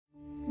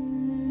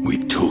We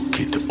took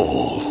it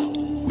all.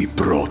 We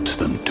brought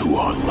them to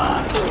our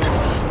land.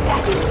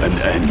 An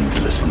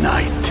endless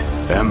night,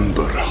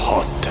 ember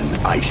hot and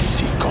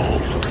icy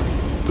cold.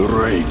 The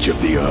rage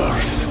of the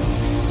earth.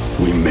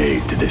 We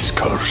made this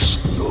curse.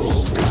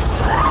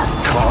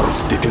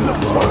 Carved it in the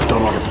blood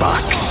on our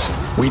backs.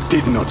 We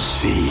did not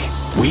see.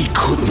 We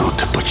could not,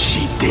 but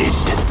she did.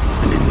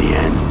 And in the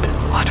end...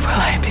 What will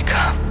I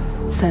become?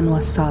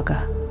 Senua's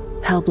Saga.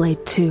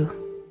 Hellblade 2.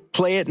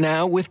 Play it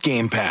now with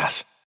Game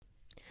Pass.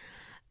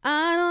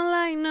 I don't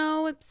like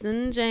no whips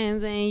and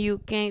chains, and you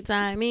can't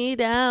tie me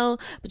down,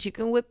 but you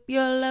can whip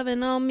your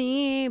lovin' on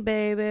me,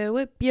 baby.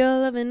 Whip your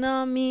lovin'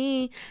 on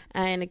me.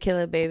 I ain't a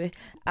killer, baby.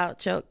 I'll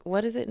choke.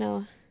 What is it?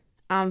 No.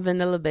 I'm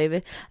vanilla,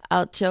 baby.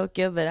 I'll choke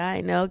you, but I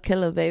ain't no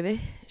killer, baby.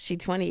 She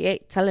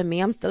 28, telling me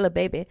I'm still a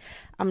baby.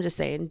 I'm just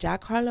saying,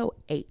 Jack Harlow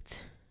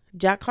ate.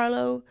 Jack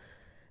Harlow,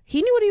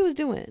 he knew what he was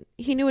doing.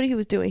 He knew what he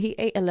was doing. He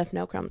ate and left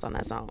no crumbs on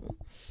that song.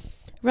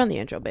 Run the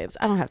intro, babes.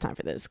 I don't have time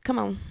for this. Come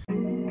on.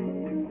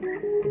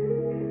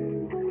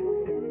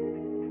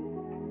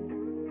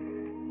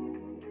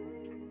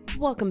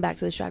 Welcome back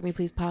to the Distract Me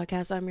Please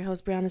podcast. I'm your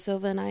host, Brianna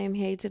Silva, and I am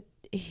here to...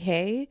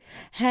 Hey,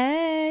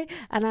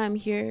 and I'm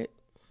here...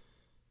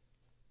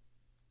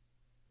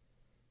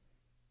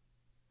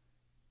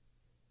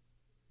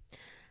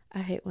 I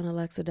hate when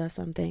Alexa does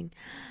something.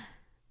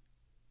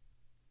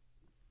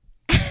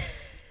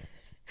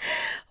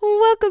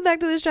 Welcome back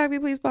to the Distract Me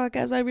Please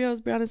podcast. I'm your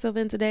host, Brianna Silva,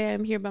 and today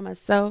I'm here by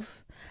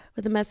myself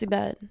with a messy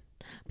bed.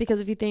 Because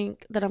if you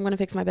think that I'm going to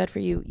fix my bed for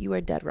you, you are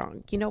dead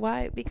wrong. You know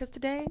why? Because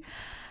today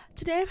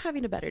I'm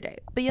having a better day.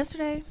 But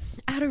yesterday,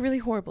 I had a really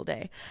horrible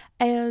day.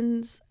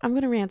 And I'm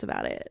going to rant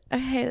about it. I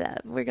hate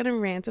that. We're going to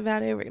rant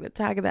about it. We're going to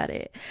talk about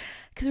it.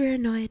 Because we're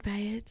annoyed by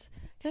it.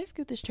 Can I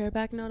scoot this chair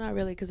back? No, not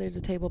really, because there's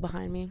a table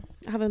behind me.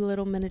 I have a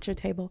little miniature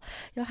table.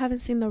 Y'all haven't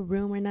seen the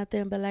room or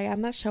nothing, but like,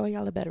 I'm not showing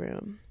y'all the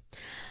bedroom.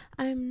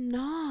 I'm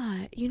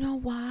not. You know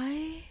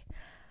why?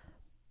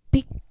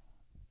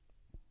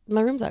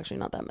 My room's actually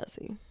not that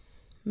messy.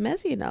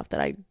 Messy enough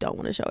that I don't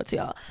want to show it to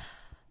y'all.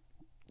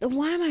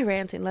 Why am I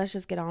ranting? Let's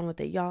just get on with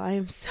it, y'all. I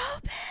am so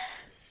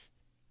pissed.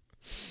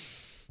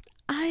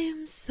 I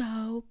am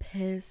so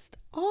pissed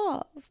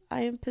off.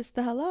 I am pissed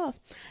the hell off.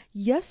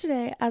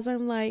 Yesterday, as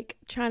I'm like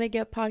trying to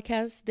get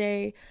podcast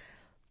day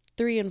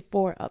 3 and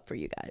 4 up for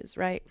you guys,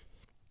 right?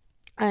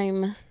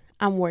 I'm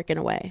working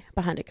away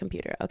behind a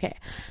computer. Okay.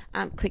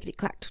 I'm clickety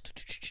clack,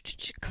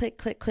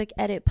 click,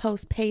 edit,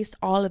 post, paste,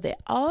 all of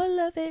it.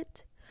 I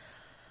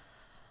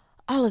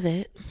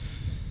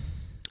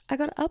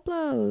gotta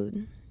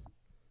upload.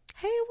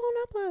 Hey, it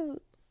won't upload.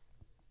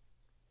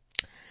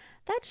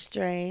 That's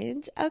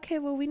strange. Okay,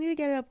 well, we need to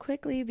get it up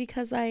quickly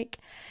because like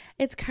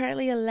it's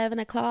currently 11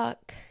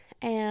 o'clock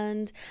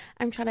and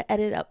I'm trying to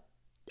edit up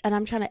and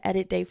I'm trying to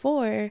edit day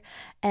 4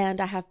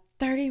 and I have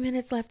 30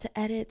 minutes left to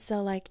edit.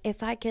 So like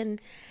if I can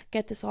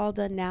get this all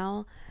done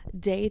now,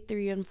 day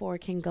 3 and 4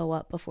 can go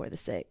up before the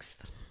 6th.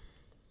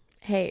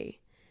 Hey,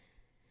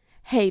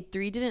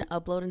 3 didn't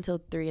upload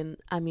until 1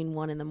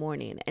 in the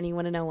morning. And you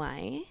want to know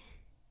why?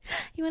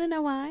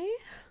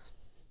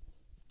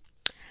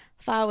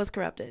 File was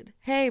corrupted.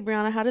 Hey,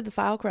 Brianna, how did the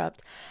file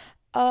corrupt?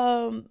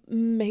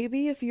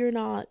 Maybe if you're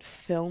not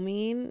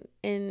filming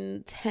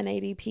in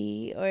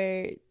 1080p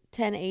or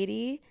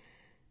 1080,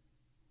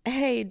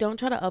 hey, don't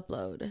try to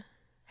upload.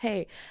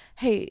 Hey,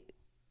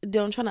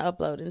 don't try to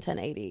upload in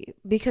 1080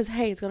 because,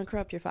 hey, it's going to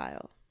corrupt your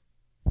file.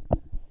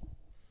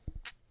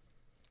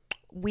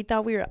 We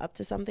thought we were up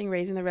to something,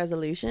 raising the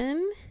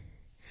resolution.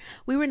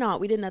 We were not.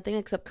 We did nothing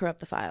except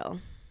corrupt the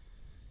file.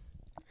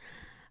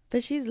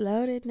 But she's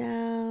loaded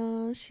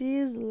now.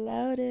 She's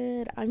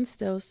loaded. I'm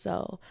still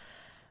so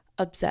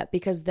upset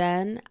because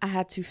then I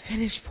had to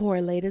finish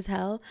 4 late as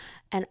hell.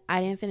 And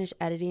I didn't finish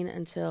editing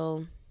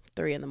until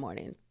 3 in the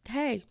morning.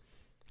 Hey,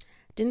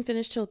 didn't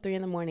finish till 3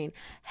 in the morning.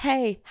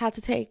 Hey, had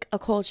to take a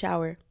cold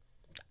shower.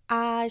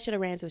 I should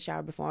have ran to the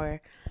shower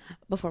before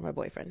my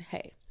boyfriend.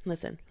 Hey,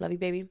 listen, love you,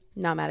 baby.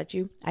 Not mad at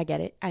you. I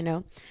get it. I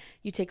know.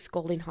 You take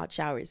scalding hot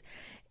showers.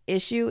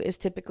 Issue is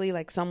typically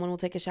like someone will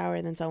take a shower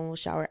and then someone will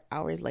shower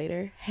hours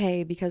later.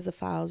 Hey, because the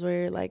files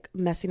were like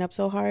messing up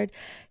so hard,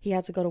 he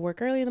had to go to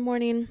work early in the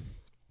morning.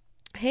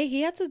 Hey,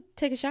 he had to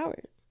take a shower.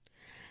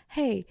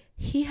 And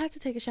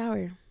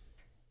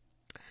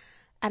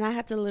I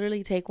had to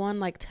literally take one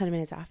like 10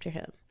 minutes after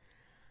him.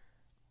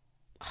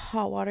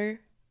 Hot water,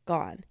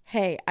 gone.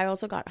 Hey, I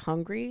also got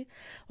hungry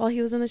while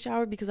he was in the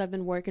shower because I've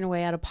been working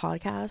away at a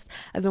podcast.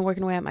 I've been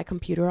working away at my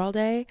computer all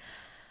day.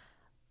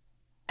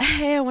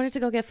 Hey, I wanted to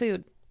go get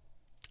food.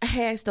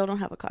 Hey, I still don't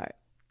have a car.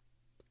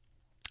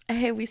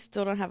 Hey, we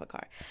still don't have a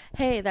car.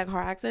 Hey, that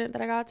car accident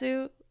that I got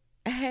to.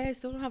 Hey, I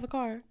still don't have a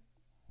car.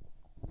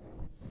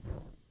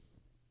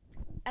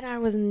 And I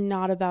was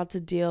not about to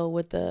deal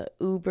with the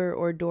Uber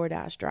or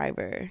DoorDash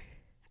driver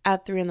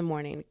at 3 in the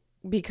morning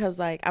because,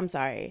 like, I'm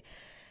sorry.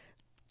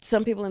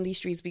 Some people in these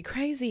streets be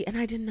crazy, and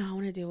I did not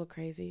want to deal with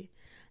crazy.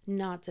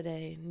 Not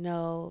today.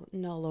 No,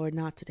 Lord,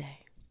 not today.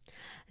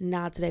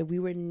 Not today. We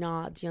were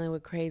not dealing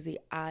with crazy.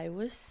 I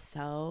was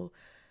so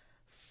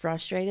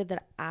frustrated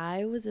that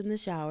I was in the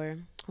shower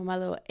with my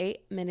little 8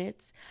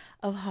 minutes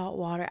of hot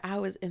water. I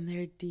was in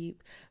there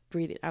deep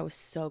breathing. I was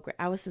so great.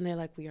 I was in there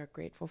like, we are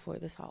grateful for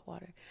this hot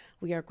water.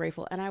 We are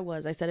grateful. And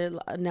I said it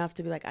enough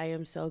to be like, I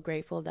am so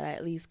grateful that I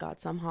at least got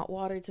some hot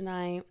water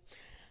tonight.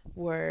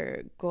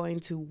 We're going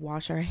to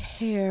wash our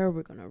hair.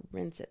 We're going to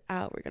rinse it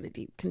out. We're going to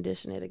deep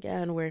condition it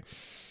again.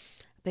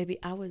 Baby,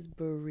 I was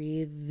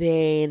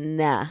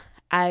breathing.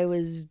 I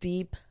was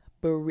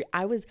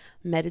I was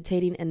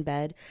meditating in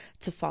bed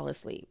to fall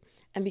asleep.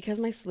 And because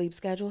my sleep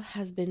schedule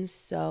has been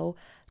so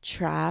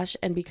trash,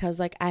 and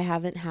because like I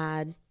haven't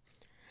had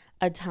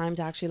a time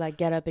to actually like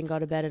get up and go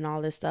to bed and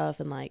all this stuff,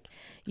 and like,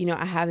 you know,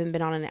 I haven't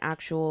been on an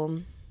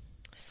actual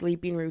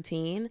sleeping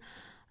routine,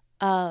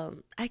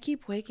 I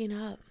keep waking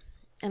up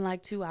in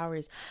like 2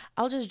 hours.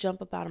 I'll just jump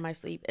up out of my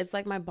sleep. It's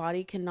like my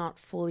body cannot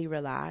fully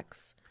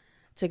relax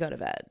to go to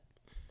bed.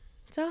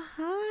 So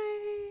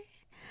hi.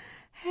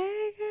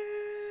 Hey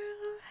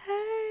girl.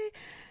 Hey.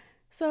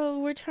 So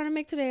we're trying to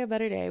make today a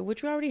better day,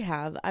 which we already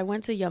have. I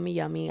went to Yummy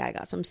Yummy. I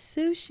got some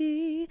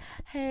sushi.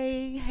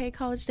 Hey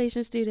College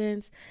Station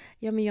students.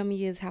 Yummy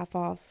Yummy is half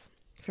off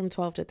from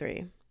 12 to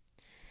 3.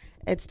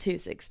 It's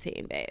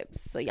 2:16,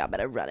 babes. So y'all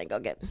better run and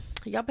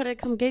y'all better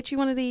come get you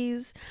one of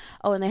these.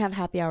 Oh, and they have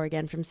happy hour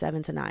again from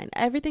 7 to 9.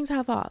 Everything's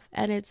half off,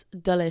 and it's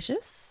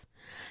delicious.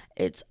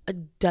 It's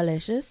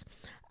delicious.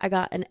 I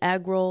got an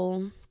egg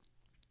roll,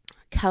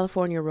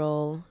 California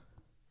roll,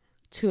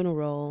 tuna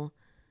roll,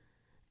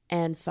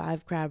 and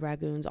 5 crab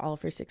ragoons, all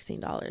for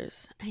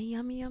 $16. And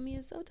Yummy Yummy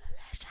is so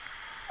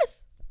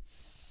delicious.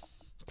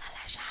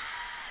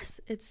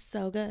 Delicious. It's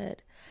so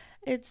good.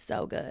 It's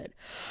so good.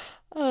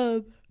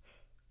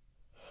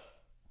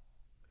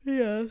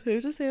 Yeah,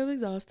 here's to say I'm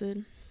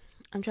exhausted.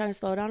 I'm trying to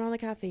slow down on the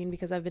caffeine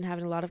because I've been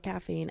having a lot of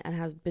caffeine and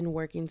have been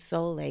working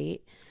so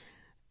late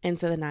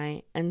into the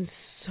night and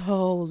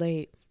so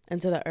late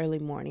into the early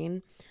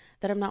morning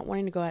that I'm not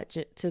wanting to go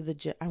to the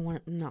gym. I'm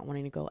not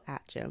wanting to go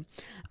at gym.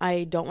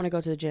 I don't want to go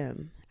to the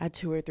gym at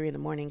 2 or 3 in the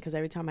morning because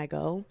every time I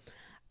go,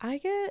 I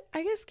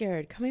get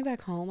scared. Coming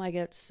back home, I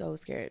get so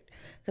scared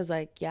because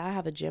like, yeah, I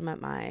have a gym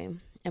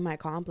in my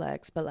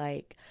complex, but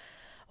like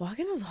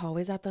walking those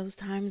hallways at those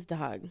times,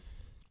 dog.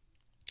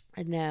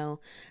 I know.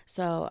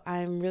 So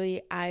I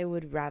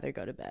would rather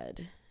go to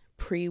bed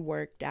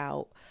pre-worked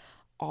out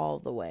all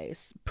the way,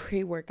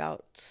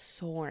 pre-workout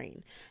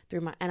soaring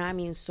through and I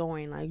mean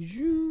soaring like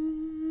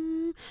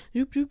zoom,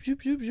 zoop, zoop,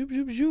 zoop, zoop, zoop,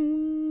 zoop,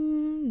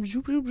 zoom,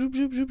 zoop, zoop, zoop,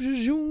 zoop, zoop, zoop,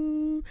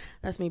 zoom.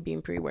 That's me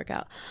being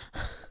pre-workout.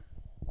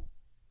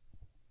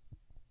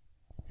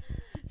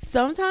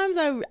 Sometimes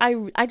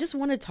I just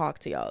want to talk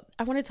to y'all.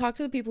 I want to talk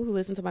to the people who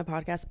listen to my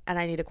podcast, and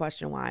I need to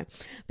question why,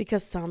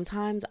 because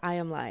sometimes I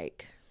am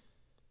like,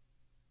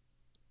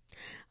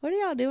 what are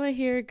y'all doing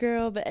here,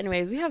 girl? But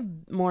anyways, we have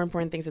more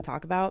important things to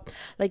talk about.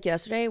 Like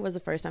yesterday was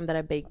the first time that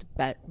I baked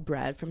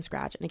bread from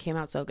scratch, and it came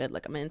out so good.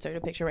 Like I'm gonna insert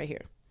a picture right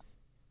here.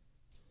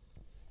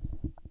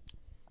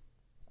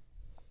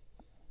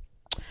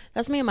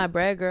 That's me and my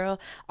bread,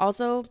 girl.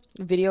 Also,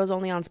 videos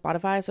only on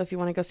Spotify, so if you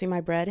want to go see my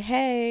bread,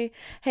 hey,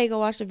 go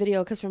watch the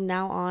video, because from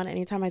now on,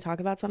 anytime I talk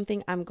about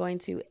something, I'm going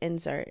to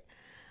insert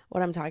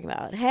what I'm talking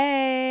about.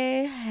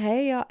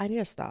 Hey, y'all. I need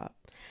to stop.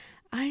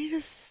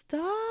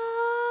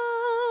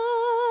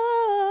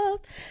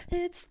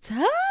 It's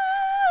time.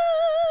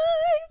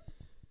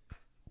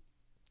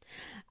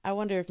 I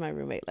wonder if my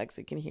roommate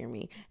Lexi can hear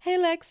me. Hey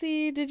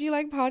Lexi, did you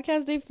like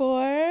podcast day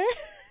 4?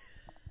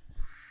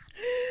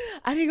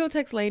 I need to go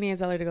text Lainey and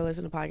tell her to go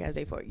listen to podcast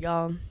day 4.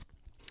 Y'all,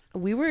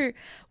 we were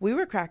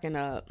cracking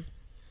up.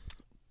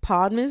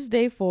 PODMAS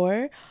day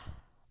 4,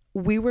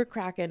 we were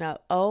cracking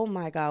up. Oh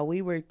my God,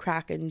 we were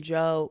cracking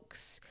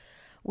jokes.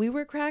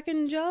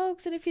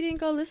 And if you didn't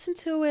go listen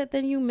to it,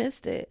 then you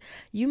missed it.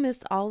 You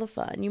missed all the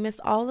fun. You missed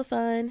all the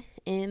fun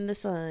in the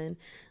sun.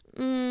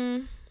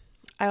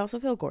 I also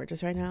feel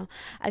gorgeous right now.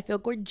 I feel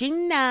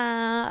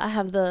gorgina. I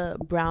have the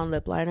brown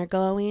lip liner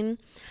going,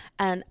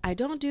 and I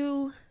don't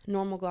do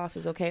normal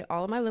glosses, okay?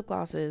 All of my lip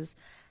glosses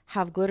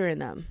have glitter in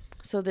them.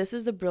 So this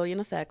is the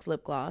Brilliant Effects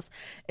lip gloss.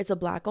 It's a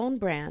black-owned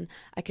brand.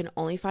 I can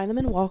only find them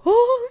in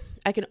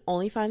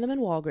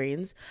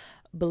Walgreens.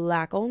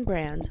 Black-owned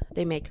brand.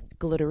 They make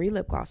glittery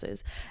lip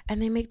glosses, and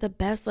they make the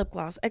best lip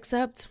gloss.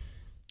 Except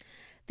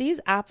these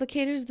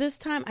applicators this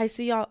time, I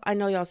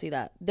know y'all see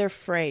that they're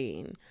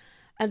fraying,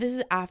 and this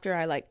is after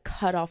I like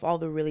cut off all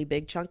the really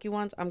big chunky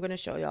ones. I'm gonna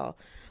show y'all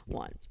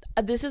one.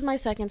 This is my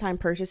second time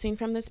purchasing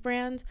from this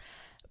brand,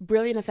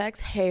 Brilliant Effects.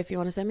 Hey, if you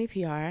want to send me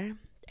PR,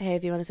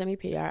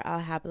 I'll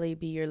happily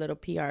be your little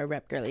PR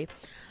rep girly.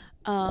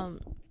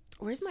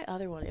 Where's my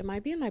other one? It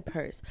might be in my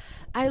purse.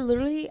 I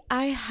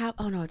have,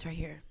 oh no, it's right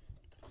here.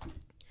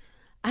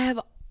 I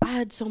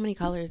had so many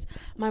colors.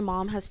 My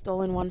mom has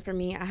stolen one from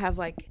me. I had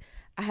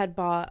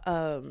bought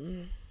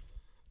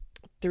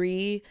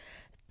three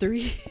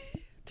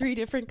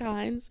different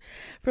kinds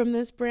from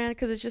this brand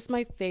because it's just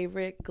my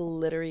favorite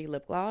glittery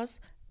lip gloss.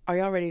 Are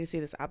y'all ready to see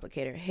this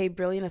applicator? Hey,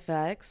 Brilliant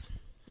Effects,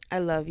 I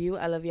love you.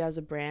 I love you as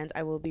a brand.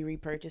 I will be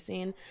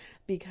repurchasing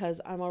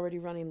because I'm already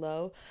running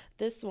low.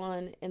 This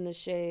one in the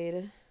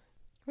shade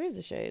Where is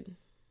the shade?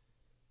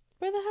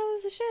 Where the hell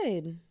is the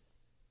shade?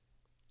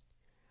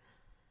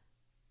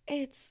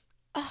 It's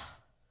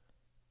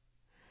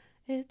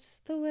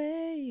the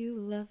way you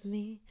love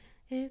me.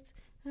 It's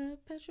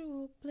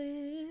perpetual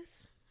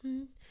bliss.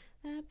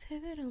 That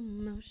pivotal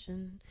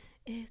motion.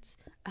 It's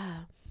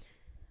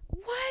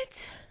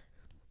what?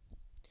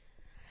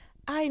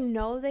 I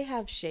know they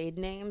have shade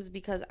names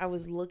because I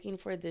was looking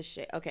for this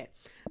shade. Okay,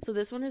 so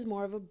this one is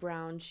more of a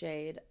brown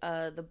shade.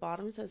 The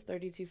bottom says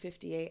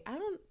 3258.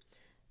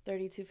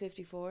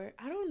 3254.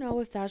 I don't know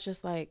if that's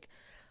just like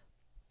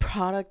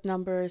product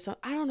number or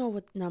something. I don't know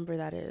what number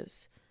that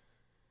is.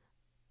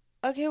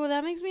 Okay, well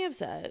that makes me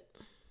upset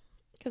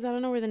because I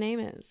don't know where the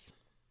name is.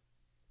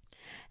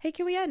 Hey,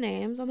 can we add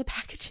names on the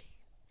packaging?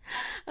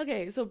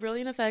 Okay, so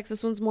Brilliant Effects.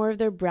 This one's more of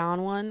their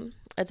brown one.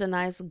 It's a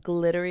nice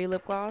glittery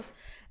lip gloss.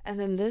 And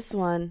then this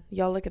one,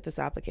 y'all look at this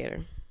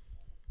applicator.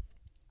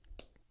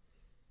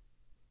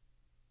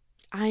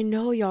 I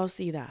know y'all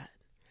see that.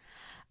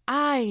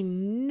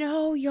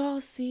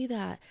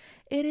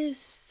 It is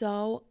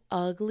so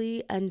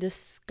ugly and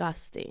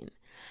disgusting.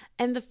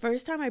 And the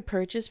first time I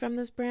purchased from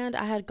this brand,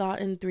 I had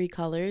gotten 3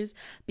 colors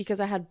because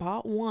I had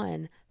bought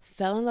one,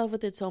 fell in love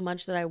with it so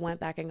much that I went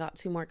back and got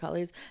 2 more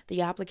colors. The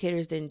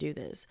applicators didn't do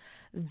this.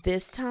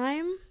 This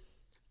time,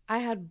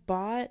 I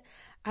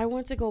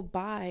went to go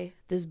buy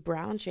this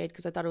brown shade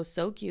because I thought it was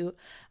so cute.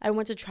 I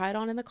went to try it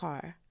on in the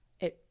car.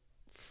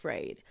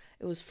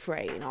 It was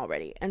fraying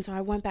already. And so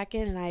I went back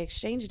in and I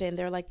exchanged it. And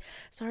they're like,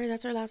 sorry,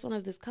 that's our last one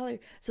of this color.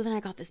 So then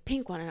I got this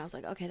pink one and I was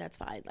like, okay, that's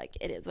fine. Like,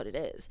 it is what it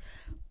is.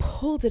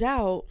 Pulled it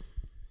out.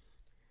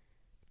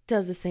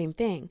 Does the same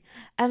thing.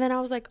 And then I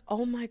was like,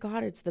 oh my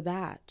God, it's the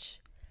batch.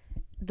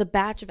 The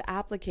batch of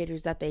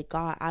applicators that they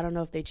got. I don't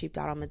know if they cheaped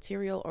out on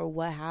material or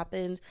what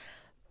happened.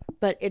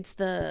 But it's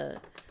the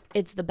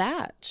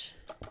batch.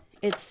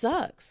 It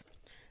sucks.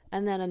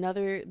 And then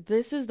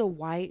this is the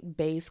white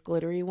base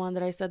glittery one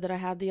that I said that I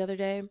had the other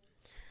day.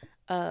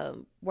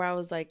 Where I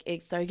was like,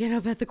 it started getting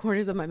up at the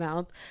corners of my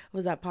mouth.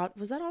 Was that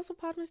also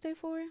PODMAS day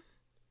 4?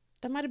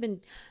 That might have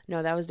been,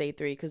 no, that was day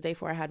 3. Because day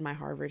 4 I had my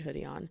Harvard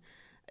hoodie on.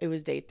 It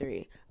was day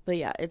 3. But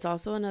yeah, it's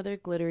also another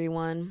glittery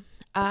one.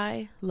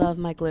 I love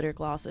my glitter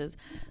glosses.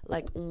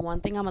 Like,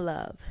 one thing I'ma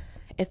love.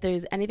 If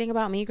there's anything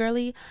about me,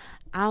 girly,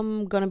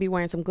 I'm gonna be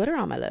wearing some glitter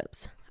on my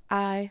lips.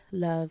 I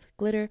love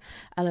glitter.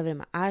 I love it in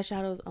my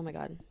eyeshadows. Oh my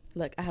God.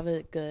 Look, I have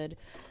a good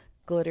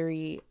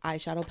glittery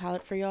eyeshadow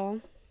palette for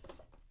y'all.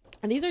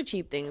 And these are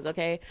cheap things,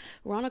 okay?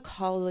 We're on a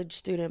college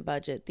student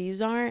budget.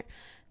 These aren't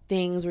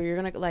things where you're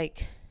gonna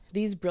like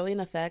these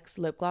Brilliant Effects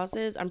lip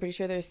glosses. I'm pretty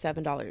sure they're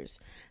 $7.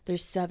 They're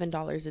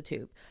 $7 a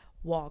tube.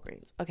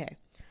 Walgreens. Okay.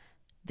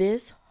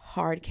 This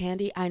hard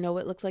candy, I know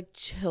it looks like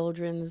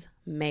children's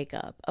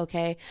makeup,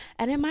 okay?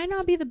 And it might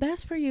not be the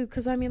best for you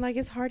because, I mean, like,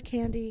 it's hard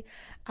candy.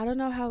 I don't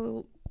know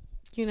how,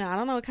 I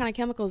don't know what kind of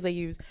chemicals they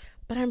use,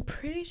 but I'm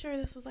pretty sure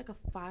this was like a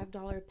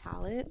 $5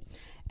 palette,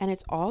 and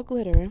it's all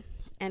glitter,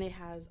 and it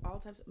has all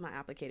types. My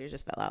applicator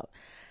just fell out.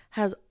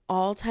 Has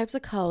all types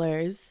of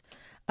colors.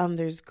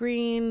 There's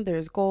green,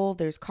 there's gold,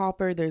 there's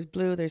copper, there's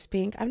blue, there's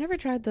pink. I've never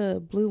tried the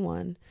blue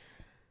one.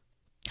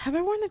 Have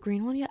I worn the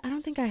green one yet? I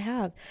don't think I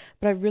have,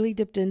 but I've really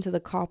dipped into the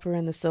copper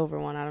and the silver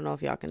one. I don't know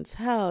if y'all can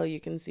tell. You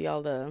can see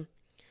all the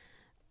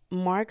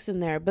marks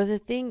in there. But the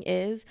thing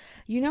is,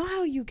 you know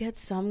how you get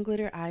some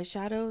glitter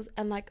eyeshadows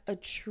and like a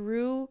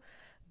true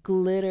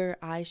glitter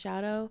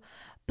eyeshadow,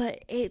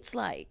 but it's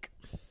like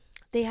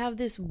they have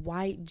this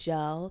white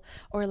gel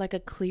or like a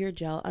clear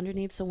gel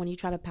underneath. So when you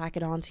try to pack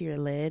it onto your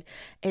lid,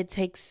 it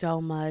takes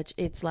so much.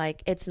 It's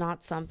like, it's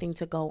not something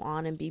to go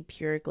on and be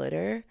pure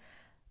glitter.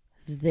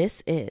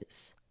 This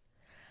is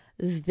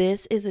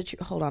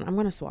a hold on, I'm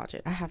gonna swatch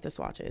it. I have to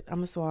swatch it.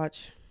 We'll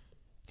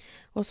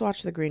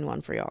swatch the green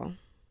one for y'all.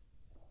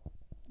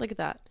 Look at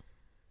that.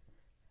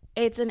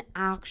 It's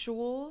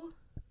actual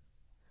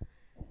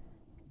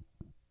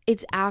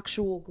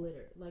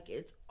glitter. Like,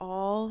 it's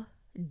all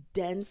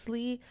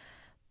densely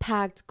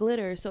packed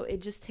glitter, so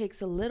it just takes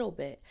a little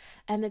bit.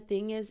 And the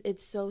thing is,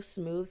 it's so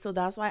smooth, so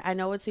that's why I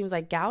know it seems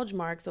like gouge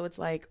marks. So it's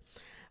like,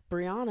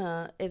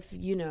 Brianna, if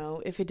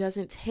it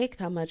doesn't take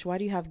that much, why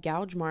do you have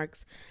gouge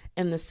marks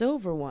in the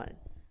silver one?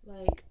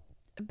 Like,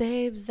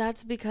 babes,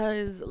 that's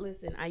because,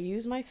 listen, I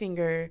use my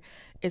finger.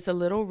 It's a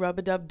little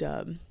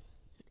rub-a-dub-dub,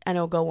 and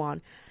it'll go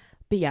on.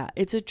 But yeah,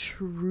 it's a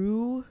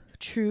true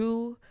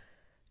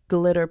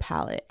glitter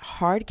palette.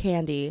 Hard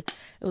candy.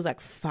 It was like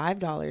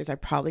 $5. I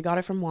probably got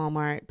it from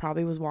Walmart.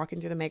 Probably was walking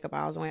through the makeup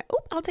aisles and went, oh,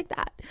 I'll take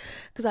that.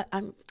 Because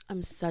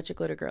I'm such a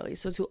glitter girly.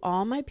 So to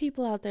all my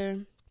people out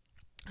there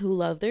who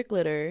love their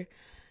glitter,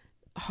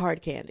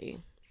 hard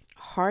candy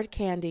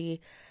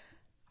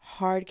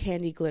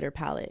glitter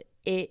palette.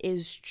 It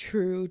is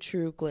true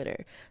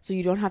glitter. So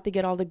you don't have to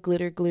get all the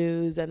glitter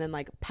glues and then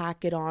like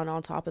pack it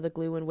on top of the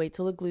glue and wait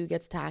till the glue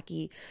gets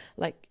tacky.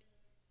 Like,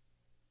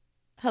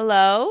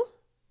 hello?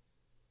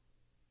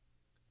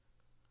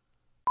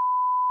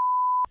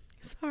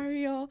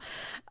 sorry, y'all.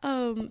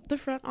 The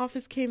front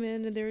office came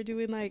in and they were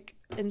doing like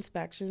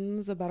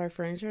inspections about our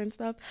furniture and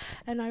stuff,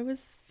 and I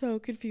was so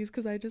confused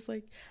because I just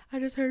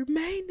heard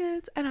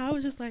maintenance, and I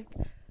was just like,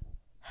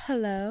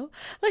 hello,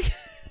 like.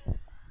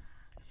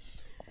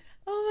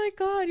 Oh my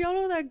god, y'all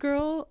know that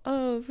girl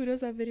who does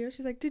that video?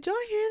 She's like, did y'all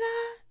hear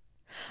that?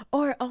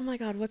 Or, oh my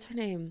god, what's her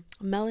name?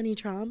 Melanie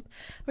Trump,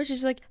 where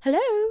she's like, hello.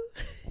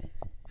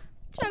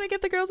 Trying to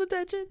get the girl's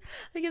attention,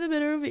 like in the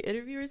middle of an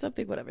interview or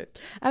something, whatever.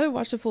 I haven't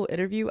watched a full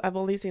interview. I've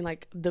only seen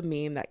like the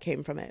meme that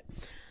came from it.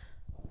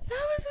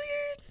 That was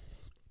weird.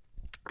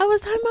 I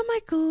was talking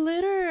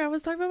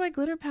about my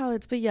glitter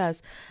palettes, but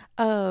yes,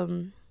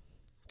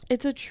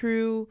 it's a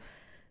true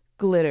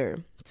glitter,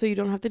 so you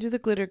don't have to do the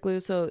glitter glue.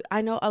 So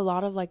I know a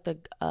lot of like the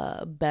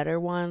better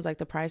ones, like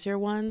the pricier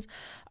ones,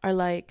 are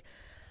like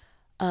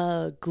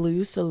a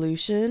glue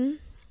solution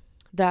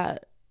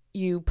that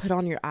you put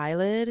on your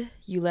eyelid,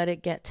 you let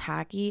it get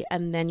tacky,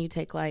 and then you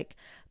take like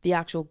the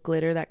actual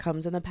glitter that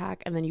comes in the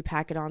pack and then you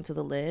pack it onto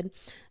the lid.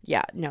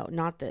 Yeah, no,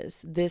 not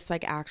this. This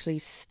like actually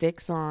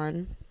sticks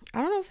on.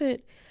 I don't know if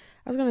it,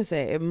 I was gonna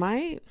say it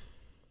might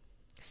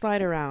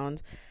slide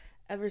around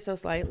ever so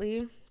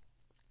slightly.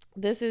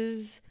 This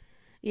is,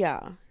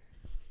 yeah,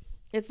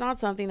 it's not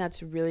something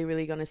that's really,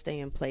 really gonna stay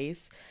in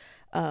place.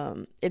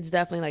 It's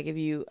definitely like if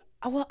you,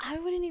 well, I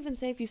wouldn't even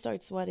say if you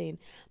start sweating,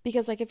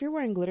 because like if you're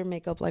wearing glitter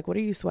makeup, like what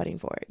are you sweating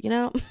for, you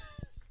know?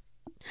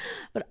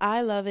 But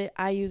I love it.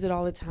 I use it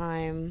all the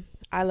time.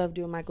 I love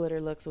doing my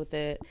glitter looks with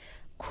it.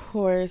 Of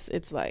course,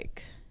 it's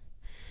like,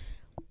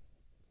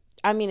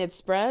 I mean, it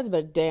spreads,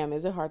 but damn,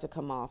 is it hard to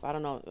come off? I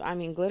don't know. I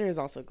mean, glitter is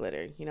also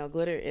glitter. You know,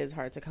 glitter is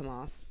hard to come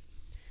off.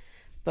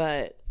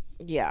 But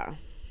yeah,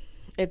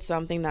 it's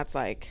something that's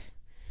like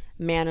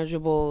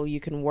manageable. You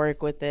can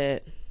work with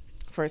it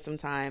for some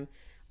time.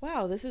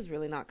 Wow, this is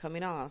really not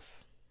coming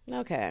off.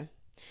 Okay.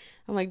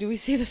 I'm like, do we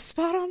see the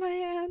spot on my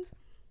hand?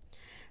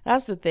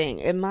 That's the thing.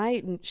 It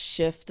might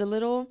shift a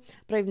little,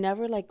 but I've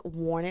never like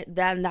worn it.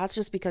 And that's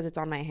just because it's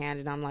on my hand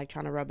and I'm like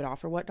trying to rub it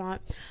off or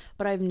whatnot.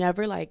 But I've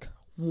never like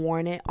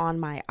worn it on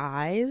my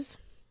eyes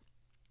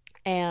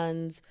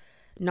and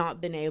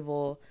not been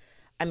able,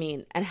 I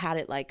mean, and had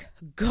it like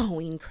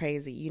going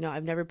crazy. You know,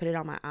 I've never put it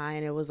on my eye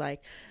and it was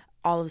like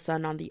all of a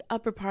sudden on the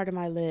upper part of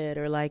my lid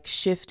or like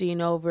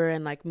shifting over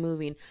and like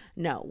moving.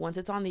 No, once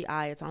it's on the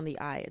eye, it's on the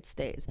eye. It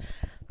stays.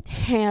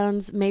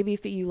 Hands, maybe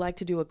if you like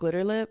to do a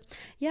glitter lip,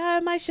 yeah,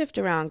 it might shift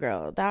around,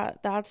 girl.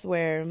 That's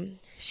where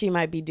she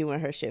might be doing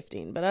her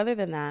shifting. But other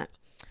than that,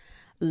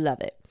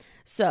 love it.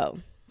 So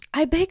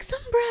I baked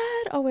some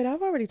bread. Oh wait,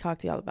 I've already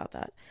talked to y'all about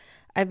that.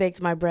 I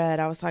baked my bread.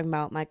 I was talking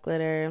about my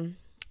glitter.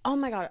 Oh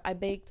my god, I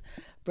baked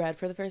bread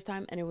for the first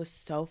time and it was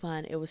so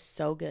fun. It was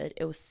so good.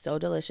 It was so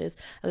delicious.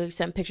 I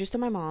sent pictures to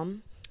my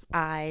mom.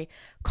 I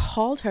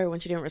called her when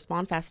she didn't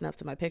respond fast enough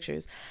to my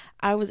pictures.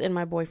 I was in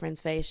my boyfriend's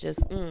face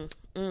just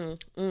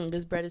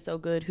this bread is so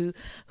good.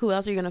 Who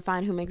else are you gonna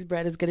find who makes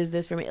bread as good as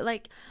this for me?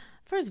 Like,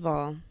 first of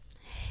all,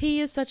 he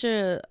is such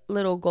a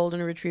little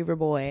golden retriever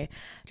boy,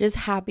 just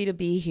happy to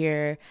be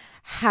here,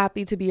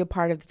 happy to be a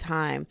part of the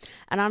time.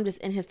 And I'm just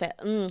in his face.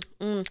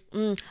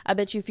 I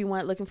bet you if you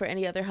went looking for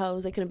any other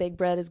hoes, they couldn't bake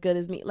bread as good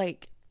as me.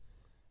 Like,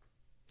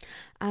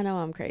 I know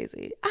I'm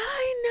crazy.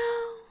 I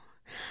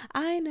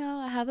know.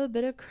 I have a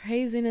bit of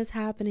craziness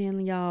happening,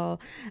 y'all.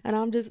 And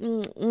I'm just,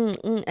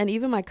 And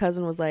even my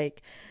cousin was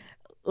like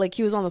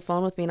he was on the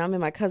phone with me and I'm in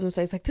my cousin's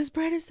face like, this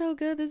bread is so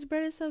good. This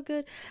bread is so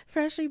good.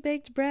 Freshly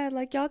baked bread.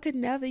 Like, y'all could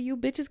never, you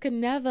bitches could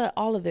never,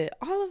 all of it.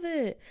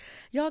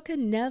 Y'all could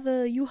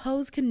never, you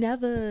hoes could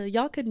never,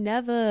 y'all could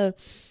never.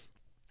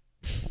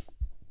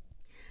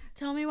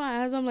 Tell me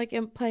why, as I'm like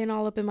playing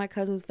all up in my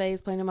cousin's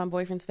face, playing in my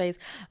boyfriend's face,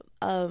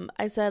 I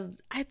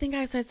think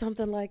I said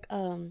something like,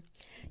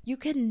 you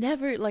can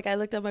never, like, I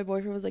looked at my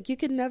boyfriend, was like, you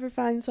can never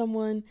find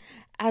someone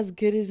as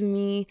good as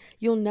me.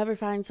 You'll never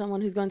find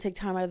someone who's going to take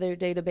time out of their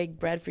day to bake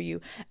bread for you.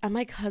 And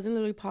my cousin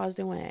literally paused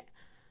and went,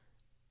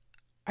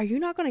 are you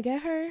not going to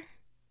get her?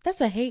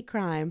 That's a hate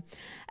crime.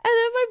 And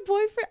then my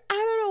boyfriend, I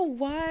don't know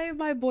why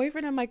my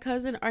boyfriend and my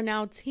cousin are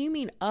now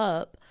teaming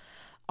up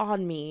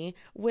on me,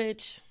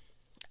 which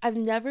I've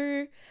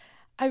never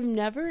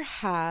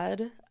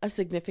had a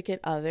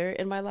significant other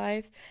in my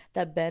life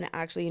that Ben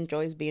actually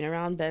enjoys being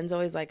around. Ben's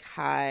always like,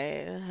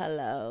 hi,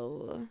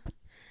 hello,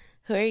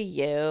 who are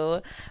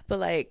you? But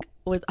like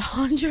with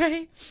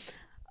Andre,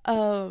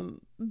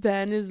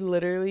 Ben is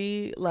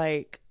literally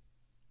like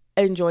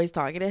enjoys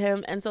talking to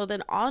him. And so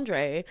then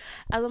Andre,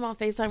 as I'm on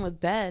FaceTime with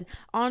Ben,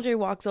 Andre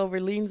walks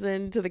over, leans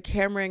into the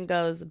camera and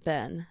goes,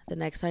 Ben, the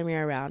next time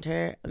you're around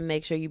her,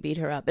 make sure you beat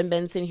her up. And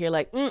Ben's sitting here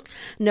like,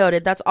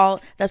 noted. That's all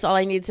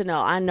I need to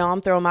know. I know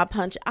I'm throwing my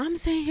punch. I'm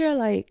sitting here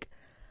like,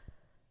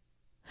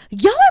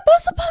 y'all are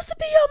both supposed to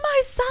be on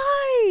my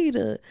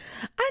side.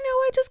 I know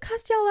I just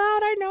cussed y'all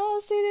out. I know I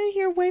was sitting in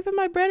here waving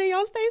my bread in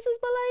y'all's faces,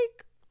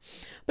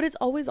 but it's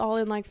always all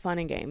in like fun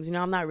and games. You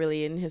know, I'm not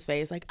really in his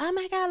face like, oh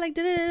my God, like,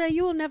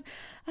 you will never.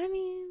 I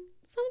mean,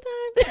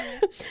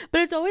 sometimes, but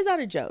it's always out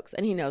of jokes.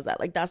 And he knows that.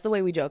 Like, that's the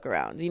way we joke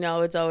around. You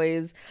know, it's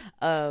always,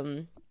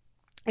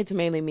 it's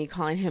mainly me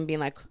calling him, being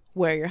like,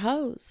 where are your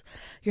hoes?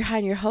 You're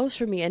hiding your hoes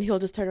from me. And he'll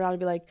just turn around and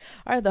be like,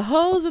 are the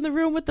hoes in the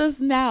room with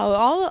us now?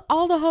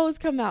 All the hoes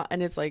come out.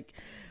 And it's like,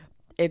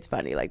 it's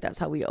funny. Like, that's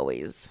how we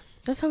always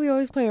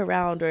play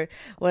around. Or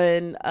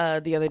when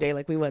the other day,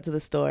 like, we went to the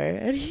store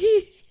and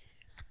he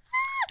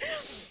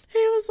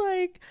was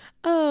like,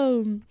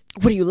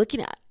 what are you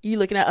looking at? You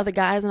looking at other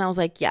guys? And I was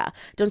like, yeah.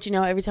 Don't you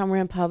know, every time we're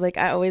in public,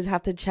 I always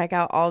have to check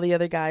out all the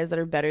other guys that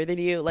are better than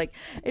you. Like,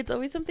 it's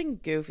always something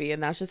goofy,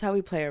 and that's just how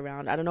we play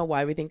around. I don't know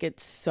why we think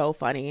it's so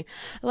funny.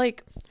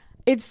 Like,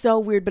 it's so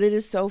weird, but it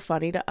is so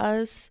funny to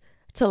us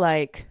to,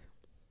 like,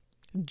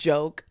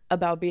 joke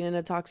about being in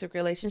a toxic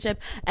relationship.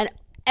 And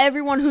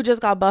everyone who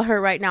just got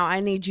butthurt right now,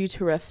 I need you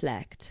to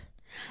reflect.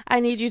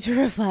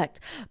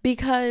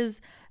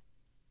 Because,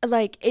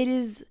 like, it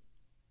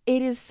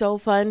is so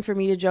fun for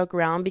me to joke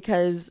around,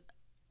 because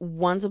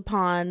once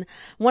upon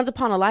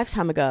a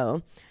lifetime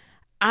ago,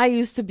 I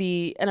used to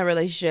be in a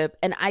relationship,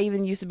 and I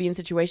even used to be in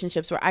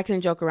situationships where I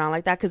couldn't joke around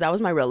like that, because that was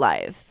my real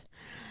life.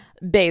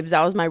 Babes,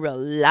 that was my real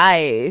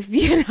life.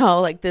 You know,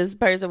 like, this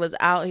person was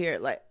out here,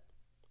 like,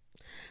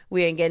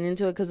 we ain't getting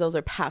into it because those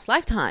are past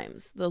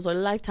lifetimes. Those are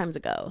lifetimes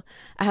ago.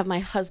 I have my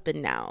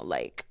husband now.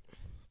 Like,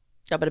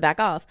 y'all better back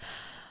off.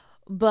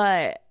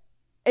 But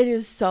it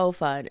is so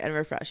fun and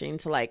refreshing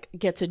to, like,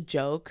 get to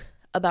joke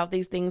about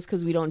these things,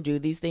 because we don't do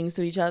these things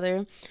to each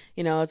other.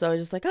 You know, it's always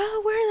just like,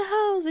 oh, where are the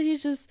hoes? And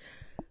he's just,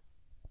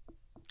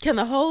 can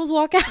the hoes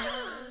walk out?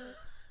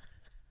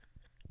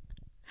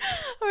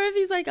 Or if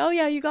he's like, oh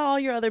yeah, you got all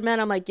your other men,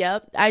 I'm like,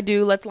 yep, I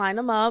do. Let's line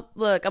them up.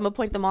 Look, I'm gonna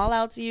point them all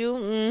out to you.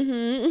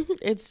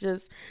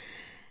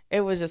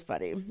 It was just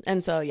funny.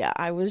 And so yeah,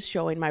 I was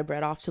showing my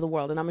bread off to the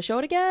world, and I'm gonna show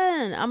it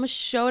again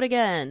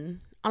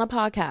on a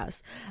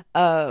podcast.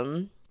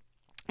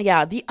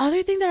 Yeah, the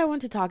other thing that I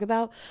want to talk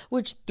about,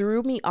 which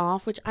threw me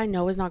off, which I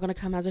know is not going to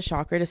come as a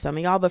shocker to some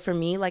of y'all, but for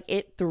me, like,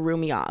 it threw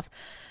me off.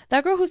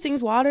 That girl who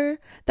sings Water,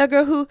 that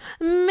girl who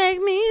make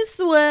me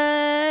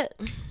sweat,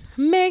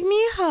 make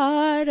me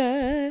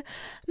harder,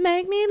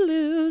 make me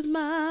lose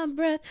my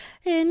breath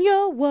in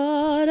your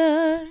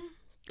water.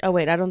 Oh,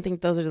 wait, I don't think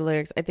those are the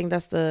lyrics. I think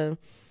that's the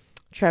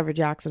Trevor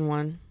Jackson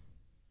one.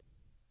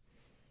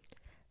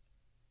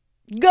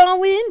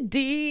 Going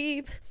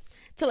deep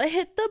till I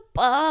hit the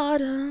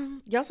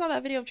bottom. Y'all saw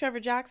that video of Trevor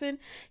Jackson?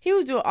 He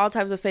was doing all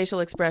types of facial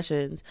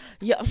expressions.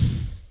 Yeah.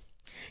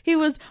 He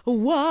was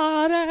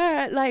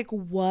water. Like,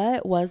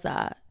 what was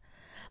that?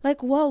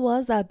 Like, what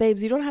was that,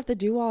 babes? You don't have to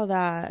do all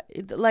that.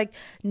 Like,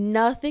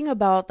 nothing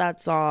about that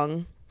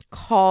song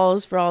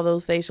calls for all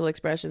those facial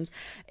expressions.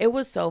 It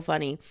was so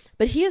funny.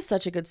 But he is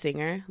such a good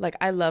singer. Like,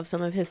 I love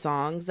some of his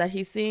songs that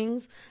he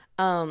sings.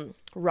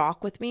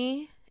 Rock With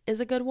Me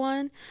is a good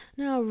one.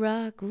 Now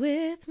rock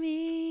with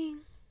me.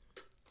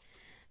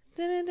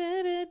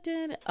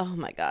 Oh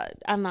my god,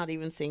 I'm not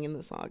even singing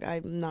the song.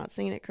 I'm not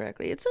singing it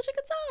correctly. It's such a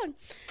good song.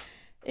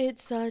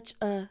 It's such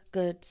a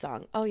good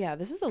song. Oh yeah,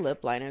 this is the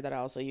lip liner that I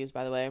also use,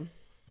 by the way.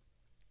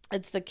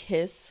 It's the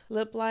Kiss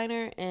lip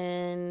liner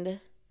and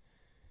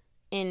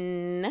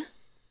in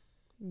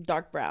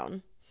dark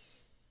brown.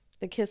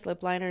 The Kiss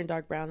lip liner in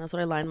dark brown. That's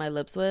what I line my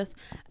lips with.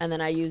 And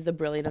then I use the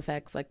Brilliant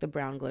Effects, like the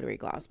brown glittery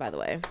gloss, by the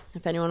way.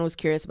 If anyone was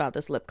curious about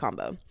this lip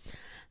combo.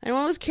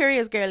 Anyone was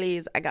curious,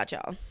 girlies, I got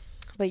y'all.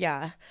 But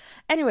yeah.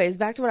 Anyways,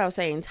 back to what I was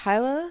saying.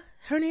 Tyla,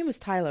 her name is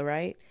Tyla,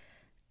 right?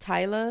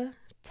 Tyla.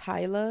 I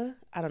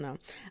don't know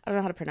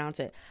how to pronounce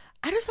it.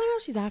 I just found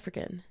out she's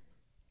African.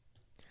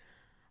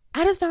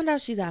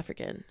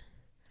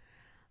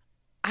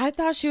 I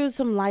thought she was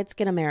some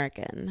light-skinned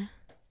American.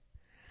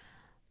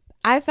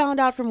 I found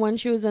out from when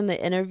she was in the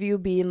interview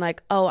being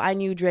like, oh, I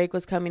knew Drake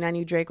was coming.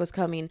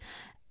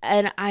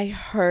 And I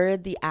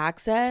heard the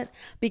accent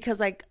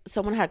because, like,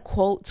 someone had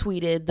quote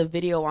tweeted the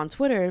video on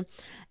Twitter,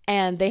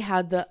 and they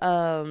had the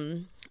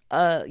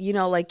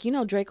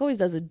Drake always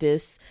does a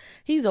diss.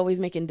 He's always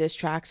making diss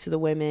tracks to the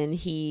women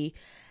he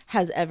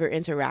has ever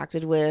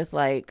interacted with.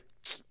 Like,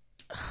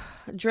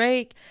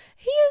 Drake,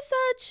 he is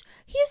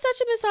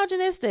such a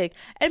misogynistic.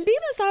 And being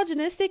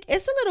misogynistic,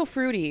 it's a little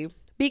fruity,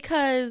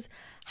 because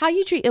how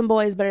you treating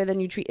boys better than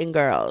you treating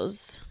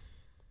girls?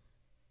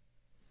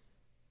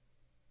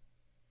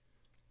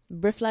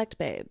 Reflect,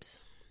 babes.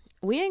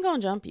 We ain't gonna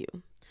jump you.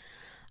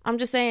 I'm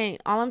just saying,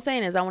 all I'm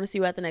saying is I want to see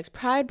you at the next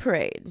Pride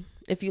Parade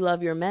if you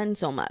love your men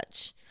so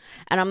much.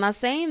 And I'm not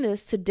saying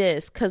this to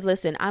diss, because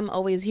listen, I'm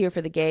always here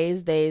for the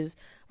gays, theys,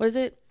 what is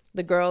it?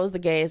 The girls, the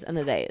gays, and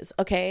the theys,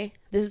 okay?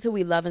 This is who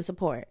we love and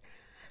support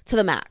to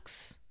the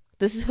max.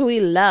 This is who we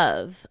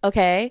love,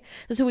 okay?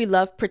 This is who we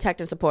love,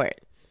 protect, and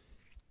support.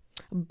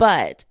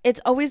 But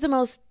it's always the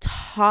most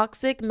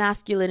toxic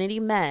masculinity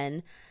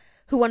men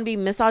who want to be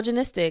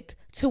misogynistic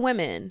to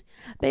women.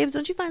 Babes,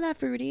 don't you find that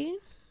fruity?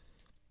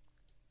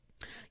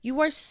 You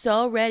are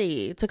so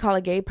ready to call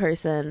a gay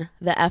person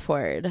the F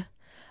word,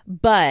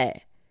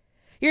 but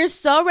you're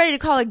so ready to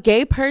call a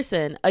gay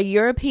person a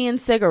European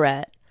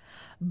cigarette.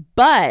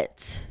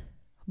 But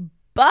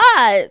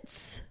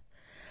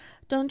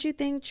don't you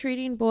think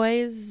treating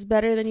boys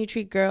better than you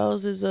treat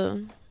girls is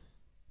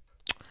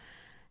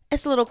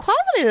It's a little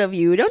closeted of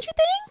you, don't you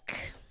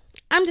think?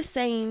 I'm just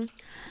saying.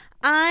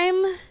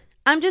 I'm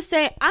just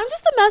saying. I'm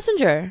just the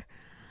messenger.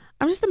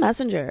 I'm just the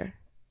messenger.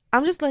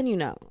 I'm just letting you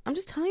know. I'm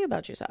just telling you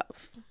about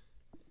yourself.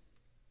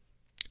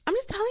 I'm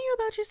just telling you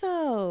about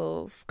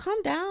yourself.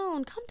 Calm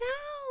down. Calm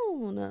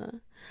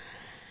down.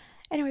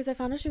 Anyways, I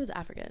found out she was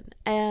African.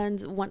 And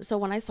so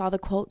when I saw the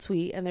quote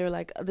tweet and they were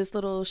like, this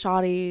little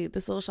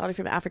shawty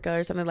from Africa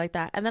or something like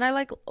that. And then I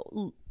like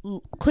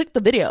clicked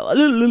the video.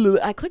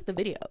 I clicked the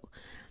video.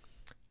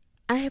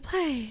 And I hit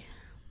play.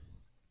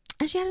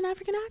 And she had an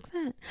African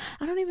accent.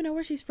 I don't even know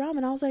where she's from.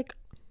 And I was like,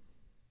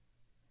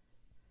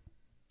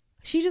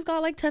 she just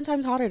got like 10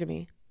 times hotter to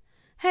me.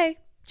 Hey,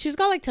 she's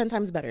got like 10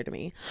 times better to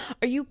me.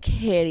 Are you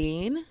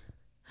kidding?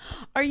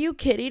 Are you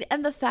kidding?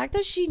 And the fact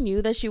that she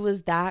knew that she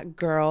was that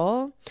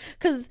girl,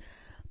 because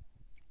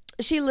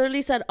she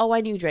literally said, oh,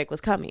 I knew Drake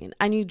was coming.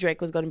 I knew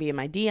Drake was going to be in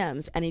my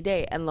DMs any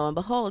day. And lo and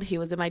behold, he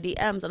was in my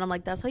DMs. And I'm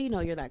like, that's how you know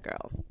you're that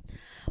girl.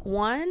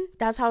 One,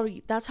 that's how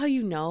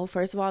you know,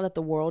 first of all, that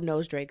the world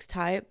knows Drake's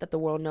type, that the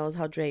world knows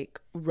how Drake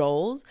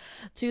rolls.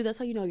 Two, that's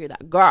how you know you're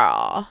that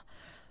girl.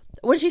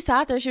 When she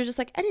sat there, she was just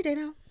like, any day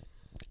now,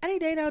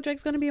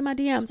 Drake's going to be in my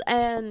DMs.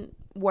 And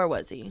where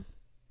was he?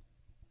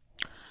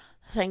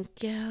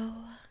 Thank you.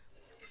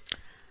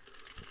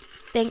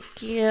 Thank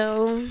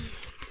you.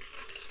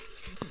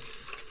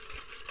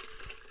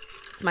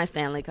 It's my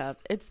Stanley Cup.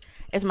 It's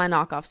my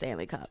knockoff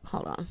Stanley Cup.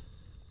 Hold on.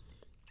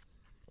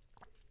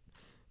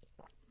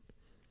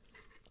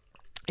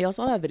 Y'all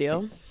saw that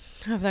video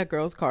of that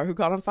girl's car who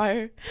caught on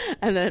fire?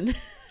 And then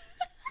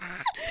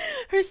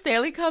her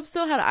Stanley Cup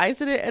still had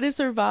ice in it and it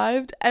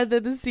survived. And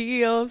then the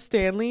CEO of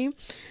Stanley,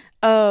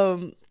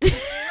 homie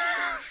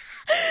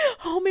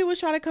was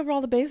trying to cover all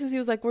the bases. He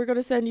was like, we're going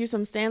to send you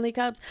some Stanley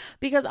Cups.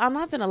 Because I'm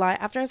not gonna lie,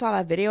 after I saw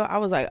that video, I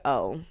was like,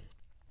 oh,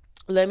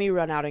 let me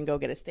run out and go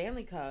get a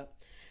Stanley Cup.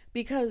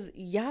 Because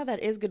yeah,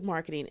 that is good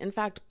marketing. In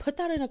fact, put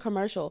that in a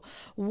commercial.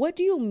 What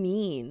do you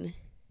mean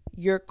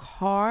your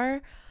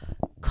car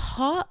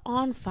caught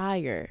on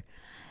fire?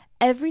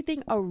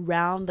 Everything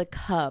around the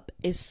cup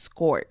is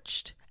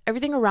scorched.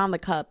 Everything around the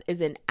cup is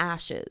in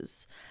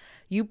ashes.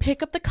 You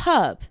pick up the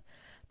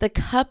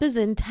cup is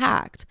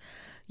intact.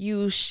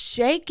 You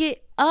shake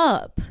it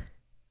up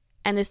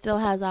and it still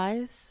has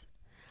ice.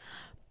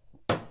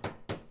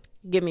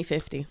 Give me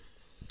 50.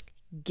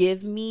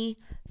 Give me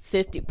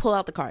 50. Pull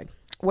out the card.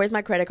 Where's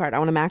my credit card? I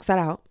want to max that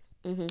out.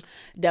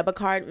 Debit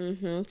card.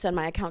 Send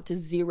my account to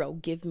 0.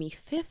 Give me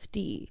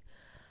 50.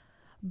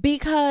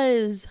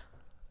 Because,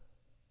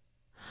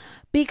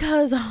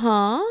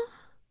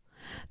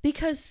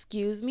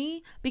 excuse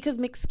me,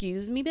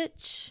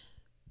 bitch.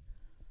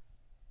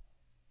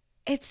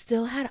 It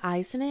still had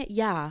ice in it?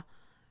 Yeah.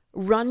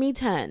 Run me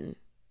 10.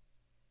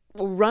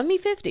 Run me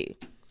 50.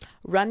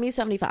 Run me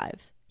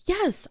 75.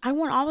 Yes, I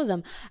want all of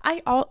them.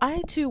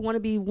 I too want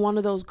to be one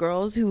of those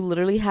girls who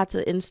literally had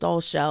to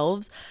install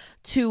shelves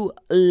to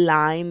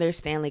line their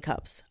Stanley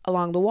Cups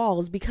along the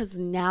walls, because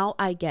now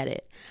I get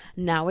it.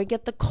 Now I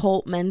get the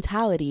cult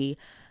mentality.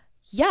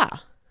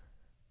 Yeah,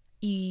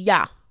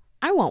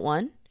 I want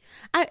one.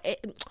 I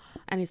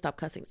need to stop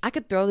cussing. I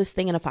could throw this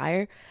thing in a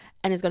fire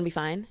and it's going to be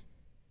fine.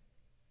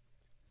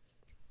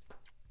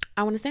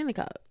 I want a Stanley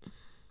Cup.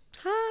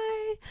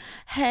 Hi.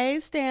 Hey,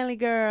 Stanley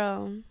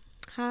girl.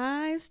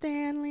 Hi,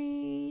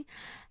 Stanley.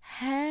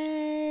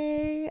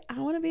 Hey, I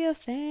want to be a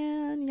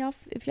fan. Y'all,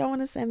 if y'all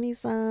want to send me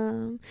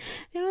some.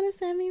 Hi.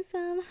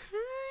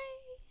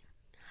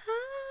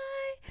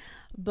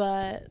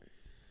 But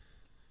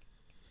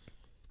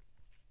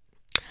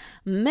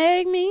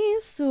make me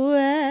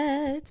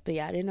sweat. But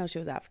yeah, I didn't know she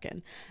was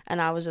African. And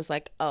I was just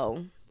like,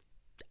 oh,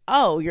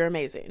 you're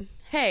amazing.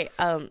 Hey,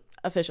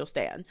 official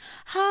stan.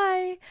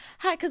 Hi,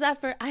 because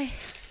at first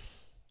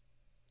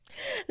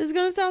this is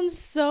gonna sound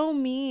so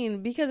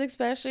mean, because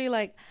especially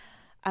like,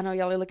 I know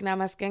y'all are looking at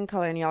my skin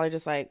color and y'all are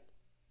just like,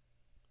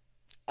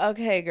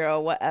 okay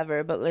girl,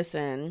 whatever. But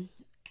listen,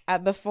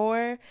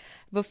 before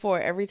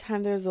every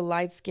time there's a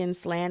light skin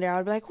slander, I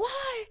would be like,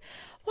 why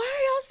are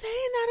y'all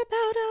saying that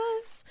about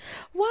us?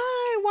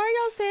 Why are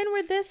y'all saying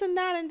we're this and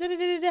that and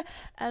da-da-da-da-da?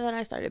 And then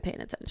I started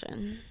paying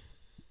attention.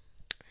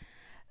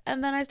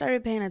 And then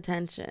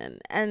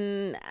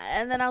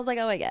I was like,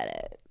 oh, I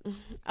get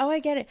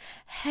it.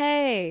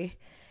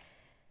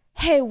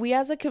 Hey, we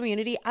as a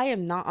community, I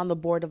am not on the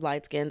board of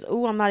light skins.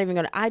 Ooh,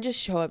 I just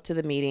show up to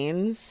the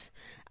meetings.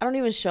 I don't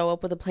even show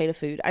up with a plate of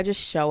food. I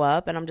just show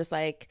up and I'm just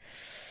like,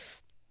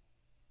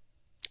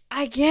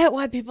 I get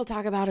why people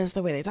talk about us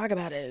the way they talk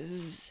about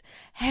us.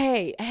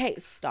 Hey,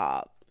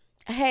 stop.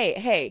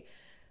 Hey,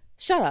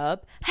 shut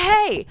up.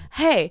 Hey.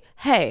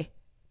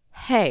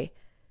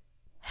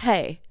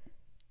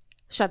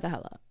 Shut the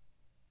hell up.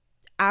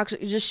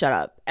 Actually, just shut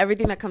up.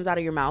 Everything that comes out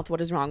of your mouth,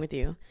 what is wrong with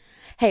you?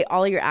 Hey,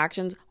 all of your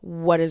actions,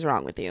 what is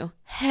wrong with you?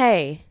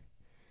 Hey,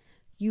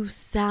 you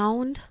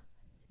sound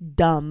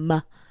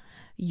dumb.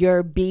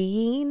 You're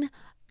being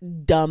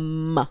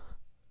dumb.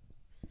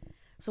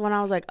 So when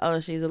I was like,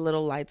 oh, she's a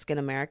little light-skinned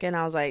American,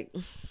 I was like,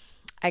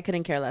 I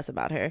couldn't care less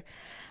about her.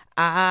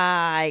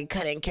 I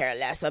couldn't care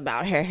less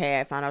about her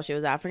hair. I found out she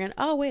was African.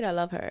 Oh, wait, I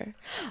love her.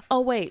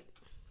 Oh, wait.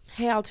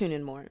 Hey, I'll tune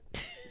in more.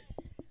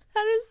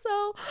 That is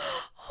so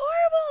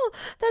horrible.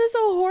 That is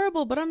so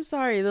horrible. But I'm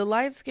sorry. The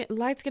light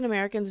skin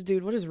Americans,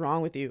 dude, what is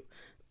wrong with you?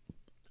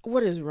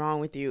 What is wrong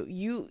with you?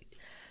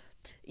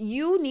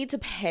 You need to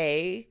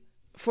pay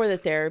for the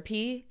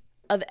therapy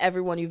of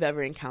everyone you've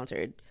ever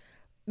encountered.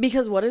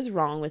 Because what is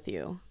wrong with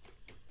you?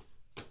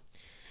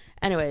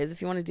 Anyways,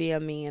 if you want to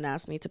DM me and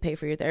ask me to pay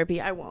for your therapy,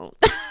 I won't.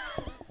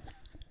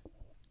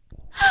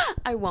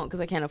 I won't,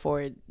 because I can't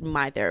afford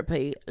my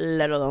therapy,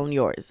 let alone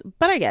yours.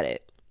 But I get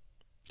it.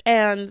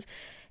 And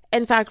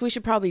in fact, we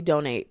should probably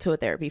donate to a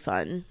therapy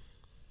fund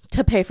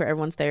to pay for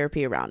everyone's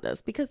therapy around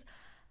us, because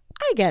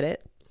I get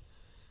it.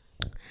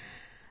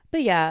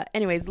 But yeah,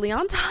 anyways,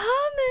 Leon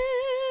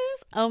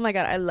Thomas. Oh my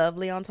God, I love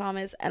Leon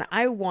Thomas, and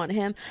I want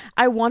him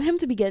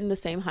to be getting the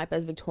same hype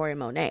as Victoria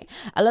Monet.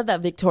 I love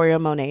that Victoria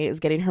Monet is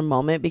getting her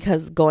moment,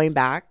 because going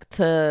back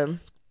to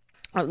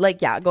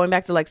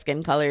like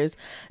skin colors,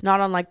 not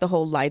on like the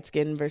whole light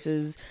skin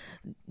versus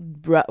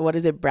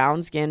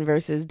brown skin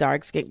versus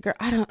dark skin. Girl,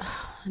 I don't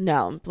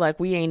know. Like,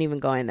 we ain't even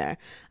going there.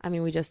 I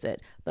mean, we just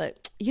did,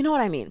 but you know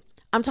what I mean?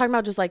 I'm talking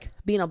about just like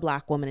being a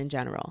black woman in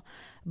general.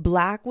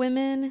 Black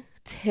women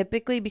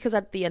typically, because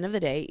at the end of the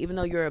day, even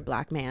though you're a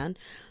black man,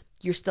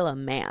 you're still a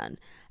man,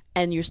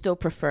 and you're still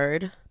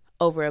preferred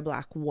over a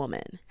black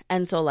woman.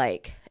 And so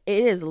like,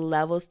 it is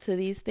levels to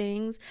these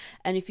things.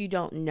 And if you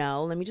don't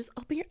know, let me just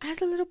open your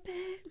eyes a little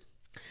bit.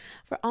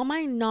 For all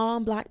my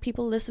non-black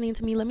people listening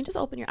to me, let me just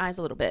open your eyes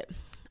a little bit.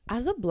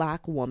 As a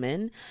black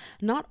woman,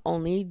 not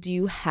only do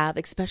you have,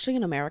 especially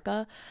in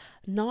America,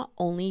 not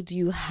only do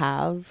you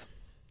have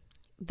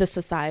the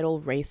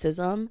societal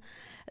racism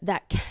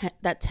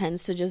that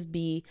tends to just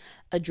be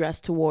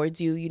addressed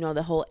towards you, you know,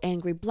 the whole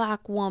angry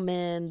black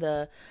woman,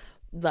 the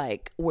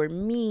like, we're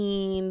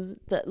mean,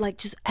 the like,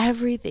 just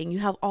everything. You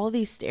have all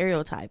these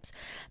stereotypes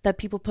that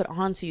people put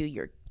onto you.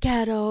 You're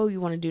ghetto, you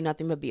want to do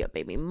nothing but be a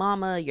baby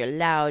mama, you're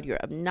loud,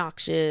 you're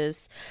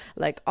obnoxious,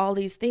 like all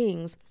these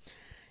things.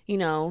 You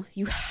know,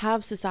 you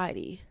have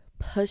society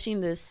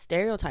pushing this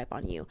stereotype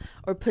on you,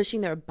 or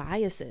pushing their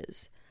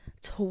biases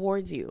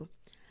towards you.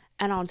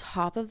 And on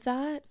top of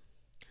that,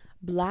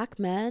 black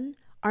men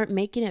aren't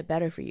making it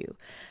better for you.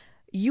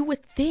 You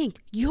would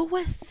think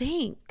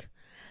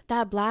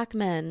that black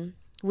men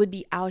would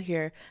be out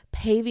here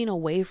paving a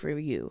way for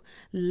you,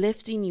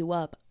 lifting you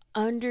up,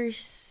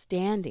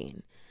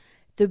 understanding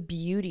the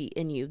beauty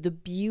in you, the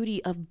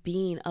beauty of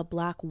being a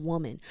black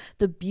woman,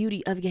 the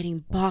beauty of getting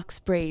box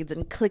braids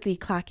and clickety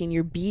clacking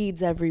your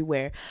beads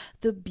everywhere,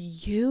 the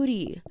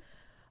beauty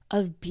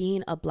of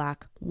being a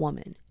black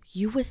woman.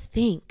 You would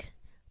think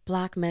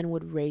black men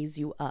would raise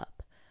you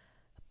up,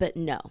 but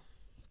no,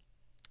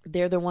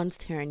 they're the ones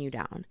tearing you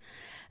down.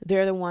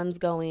 They're the ones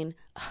going,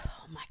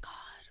 oh my God.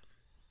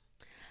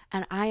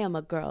 And I am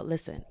a girl.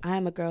 Listen, I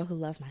am a girl who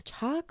loves my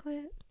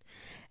chocolate.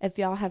 If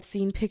y'all have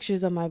seen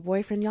pictures of my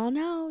boyfriend, y'all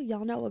know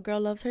a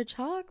girl loves her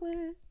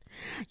chocolate.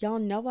 Y'all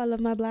know I love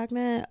my black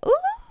man. Ooh,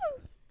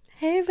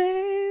 hey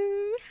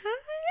babe,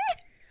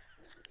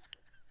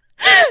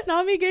 hi.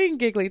 Not me getting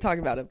giggly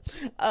talking about him.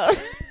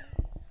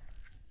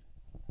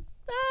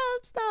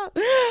 Stop.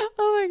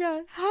 Oh my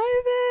God.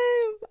 Hi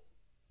babe.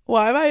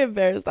 Why am I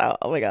embarrassed?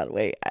 Oh my God,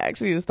 wait. I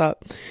actually need to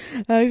stop.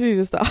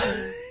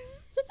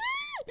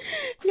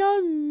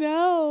 Y'all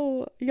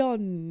know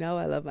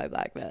I love my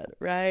black man,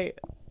 right?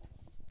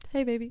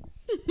 Hey baby.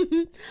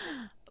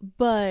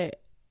 But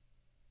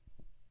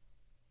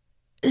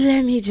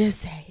let me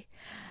just say,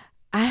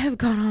 I have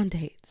gone on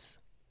dates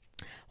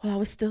while I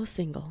was still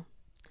single,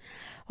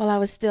 while I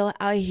was still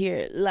out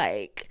here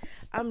like,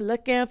 I'm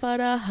looking for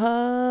the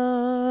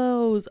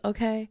hoes,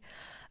 okay?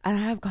 And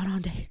I have gone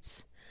on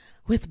dates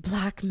with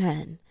black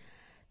men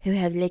who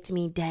have licked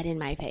me dead in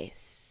my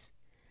face,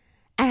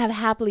 and have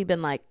happily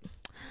been like,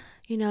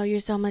 you know, you're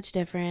so much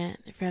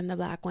different from the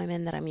black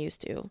women that I'm used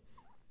to.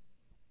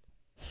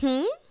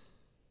 What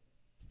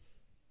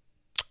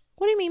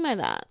do you mean by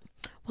that?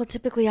 Well,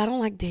 typically I don't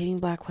like dating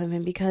black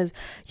women because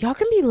y'all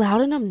can be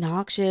loud and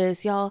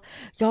obnoxious. Y'all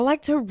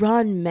like to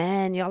run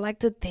men. Y'all like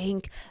to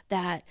think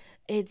that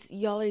it's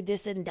y'all are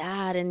this and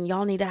that, and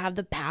y'all need to have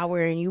the power,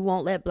 and you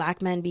won't let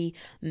black men be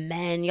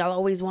men. Y'all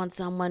always want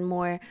someone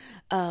more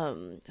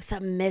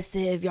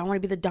submissive. Y'all want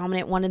to be the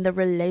dominant one in the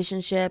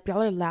relationship.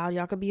 Y'all are loud.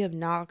 Y'all could be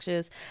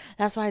obnoxious.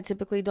 That's why I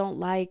typically don't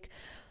like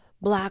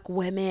black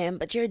women.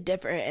 But you're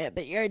different.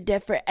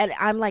 And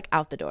I'm like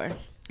out the door.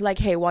 Like,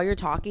 hey, while you're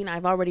talking,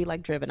 I've already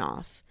like driven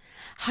off.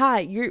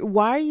 Hi,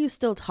 why are you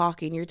still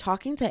talking? You're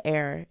talking to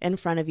air in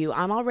front of you.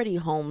 I'm already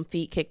home,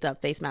 feet kicked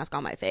up, face mask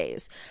on my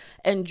face,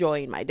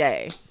 enjoying my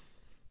day.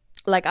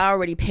 Like, I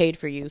already paid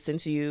for you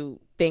since you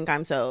think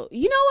I'm so...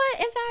 You know what?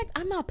 In fact,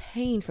 I'm not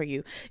paying for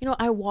you. You know,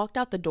 I walked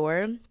out the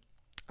door.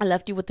 I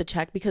left you with the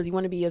check because you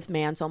want to be a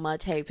man so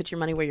much. Hey, put your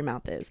money where your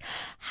mouth is.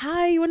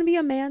 Hi, you want to be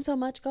a man so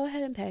much? Go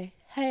ahead and pay.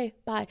 Hey,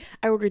 bye.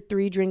 I ordered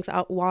 3 drinks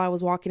out while I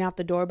was walking out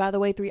the door. By the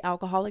way, 3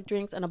 alcoholic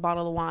drinks and a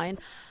bottle of wine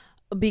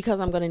because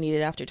I'm going to need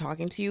it after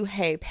talking to you.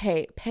 Hey,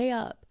 pay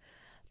up.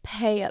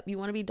 Pay up. You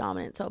want to be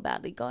dominant so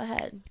badly. Go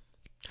ahead.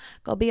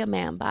 Go be a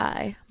man.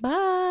 Bye.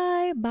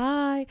 Bye.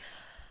 Bye.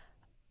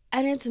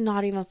 And it's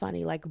not even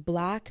funny. Like,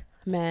 black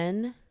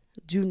men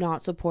do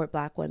not support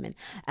black women.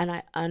 And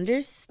I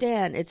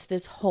understand it's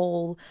this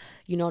whole,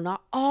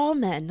 not all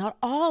men, not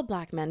all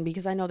black men,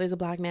 because I know there's a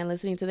black man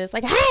listening to this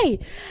like, hey,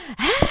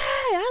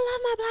 I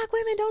love my black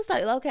women. Don't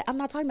stop. Okay, I'm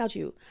not talking about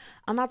you.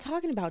 I'm not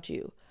talking about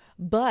you.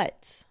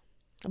 But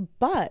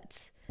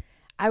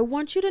I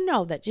want you to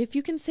know that if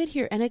you can sit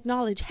here and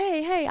acknowledge,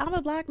 hey, I'm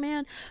a black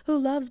man who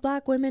loves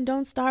black women.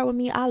 Don't start with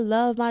me. I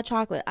love my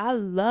chocolate. I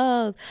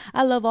love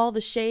all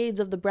the shades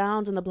of the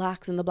browns and the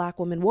blacks in the black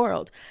woman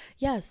world.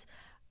 Yes,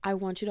 I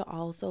want you to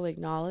also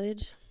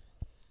acknowledge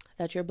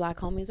that your black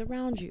homies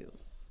around you.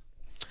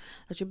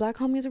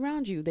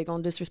 They're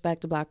going to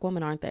disrespect a black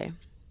woman, aren't they?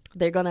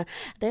 They're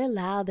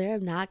loud, they're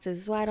obnoxious.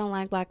 This is why I don't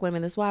like black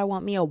women. This is why I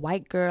want me a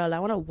white girl. I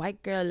want a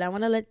white girl. I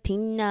want a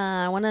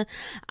Latina.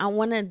 I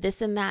want a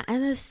this and that.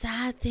 And the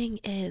sad thing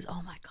is,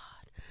 oh my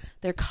God,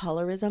 their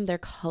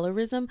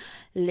colorism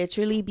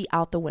literally be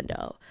out the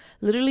window.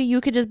 Literally,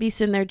 you could just be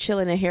sitting there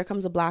chilling and here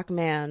comes a black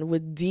man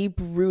with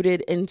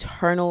deep-rooted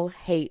internal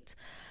hate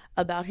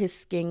about his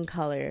skin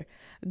color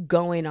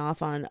going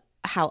off on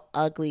how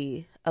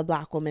ugly a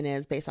black woman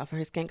is based off of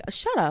her skin.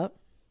 Shut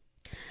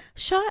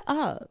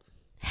up.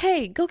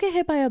 Hey, go get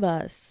hit by a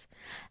bus.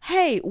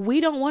 Hey,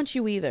 we don't want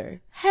you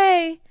either.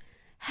 Hey,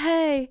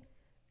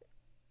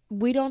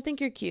 we don't think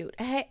you're cute.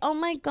 Hey, oh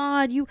my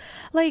God,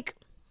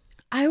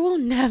 I will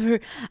never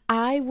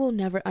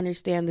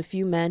understand the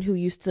few men who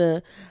used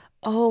to,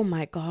 oh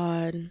my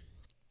God,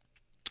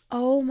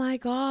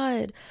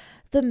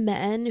 the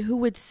men who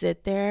would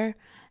sit there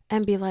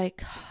and be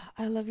like,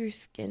 I love your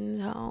skin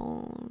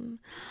tone.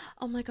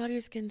 Oh my God,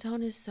 your skin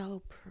tone is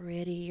so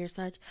pretty. You're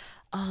such,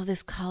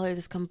 this color,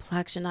 this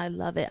complexion. I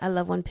love it. I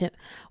love when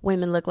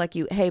women look like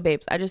you. Hey,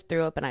 babes, I just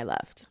threw up and I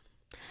left.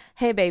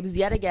 Hey, babes,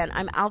 yet again,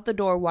 I'm out the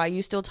door. Why are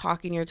you still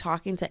talking? You're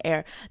talking to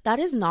air. That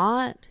is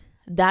not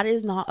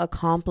a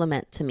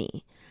compliment to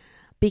me,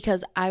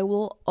 because I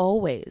will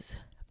always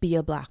be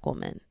a black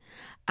woman.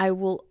 I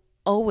will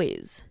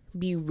always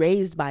be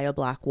raised by a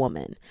black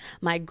woman.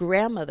 My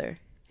grandmother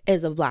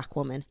is a black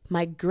woman.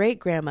 My great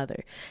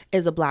grandmother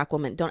is a black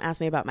woman. Don't ask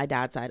me about my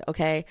dad's side,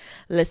 okay?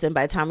 Listen,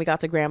 by the time we got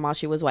to grandma,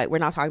 she was white. We're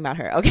not talking about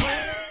her,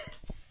 okay?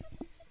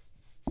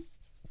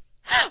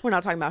 We're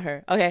not talking about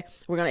her, okay?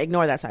 We're going to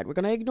ignore that side. We're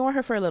going to ignore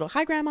her for a little.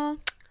 Hi, grandma.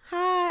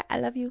 Hi, I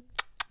love you.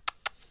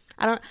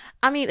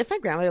 If my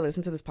grandmother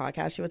listened to this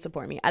podcast, she would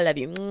support me. I love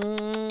you.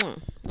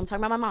 I'm talking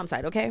about my mom's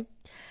side, okay?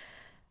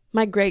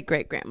 My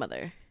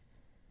great-great-grandmother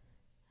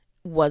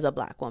was a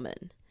black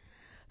woman.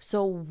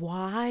 So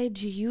why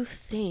do you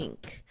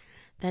think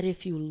that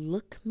if you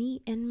look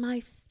me in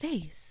my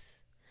face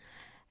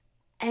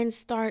and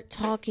start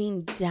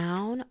talking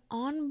down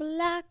on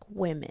black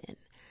women,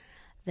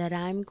 that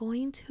I'm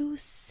going to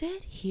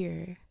sit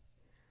here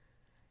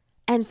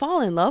and fall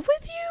in love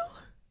with you?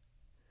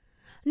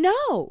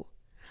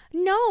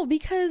 No,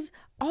 because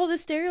all the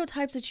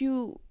stereotypes that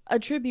you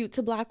attribute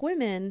to black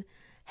women,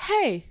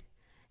 hey,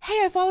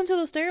 I fall into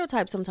those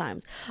stereotypes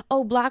sometimes.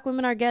 Oh, black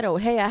women are ghetto.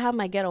 Hey, I have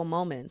my ghetto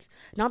moments.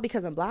 Not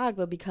because I'm black,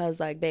 but because,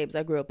 babes,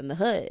 I grew up in the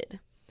hood.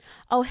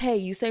 Oh, hey,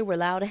 you say we're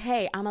loud.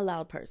 Hey, I'm a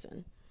loud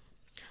person.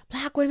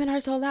 Black women are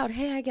so loud.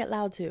 Hey, I get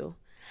loud too.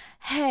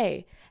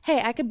 Hey,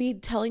 I could be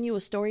telling you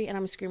a story and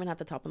I'm screaming at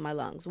the top of my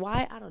lungs.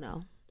 Why? I don't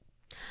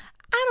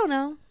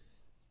know.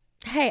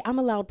 Hey, I'm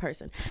a loud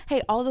person.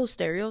 Hey, all those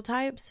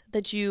stereotypes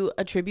that you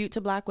attribute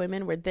to black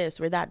women, we're this,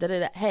 we're that,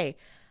 da-da-da. Hey,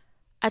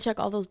 I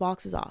check all those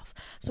boxes off.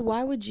 So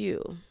why would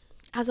you,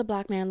 as a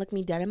black man, look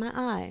me dead in my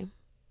eye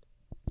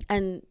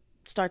and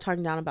start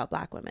talking down about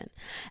black women?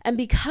 And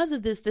because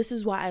of this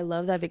is why I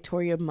love that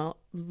Victoria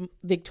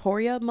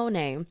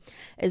Monet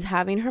is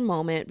having her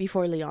moment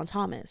before Leon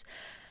Thomas.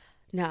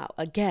 Now,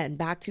 again,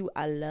 back to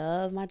I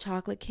love my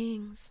chocolate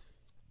kings.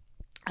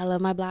 I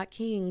love my black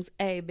kings.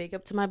 Hey, big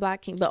up to my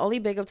black king, but only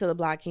big up to the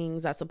black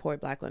kings that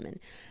support black women.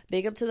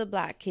 Big up to the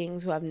black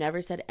kings who have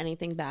never said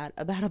anything bad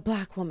about a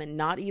black woman,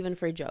 not even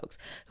for jokes,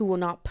 who will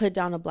not put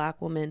down a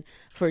black woman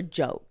for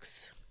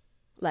jokes.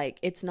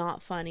 It's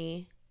not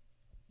funny.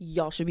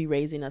 Y'all should be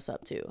raising us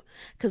up too,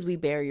 because we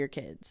bear your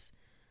kids.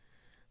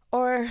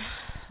 Or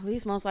at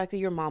least most likely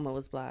your mama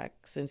was black,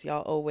 since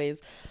y'all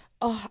always,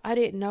 I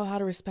didn't know how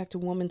to respect a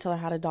woman till I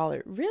had a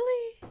dollar.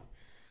 Really?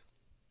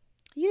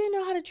 You didn't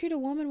know how to treat a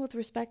woman with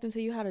respect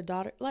until you had a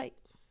daughter?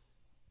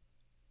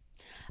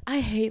 I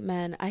hate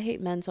men. I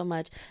hate men so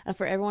much. And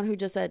for everyone who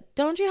just said,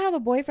 don't you have a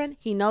boyfriend?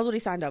 He knows what he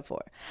signed up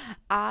for.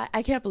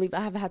 I can't believe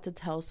I have had to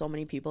tell so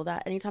many people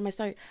that. Anytime I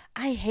start,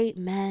 I hate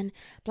men.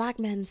 Black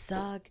men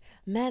suck.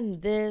 Men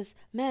this,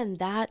 men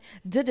that.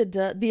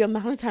 The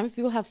amount of times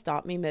people have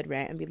stopped me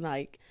mid-rant and been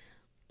like,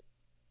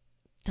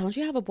 don't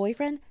you have a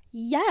boyfriend?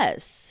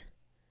 Yes.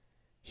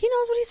 He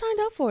knows what he signed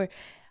up for.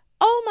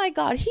 Oh my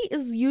God, he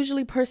is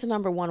usually person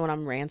number one when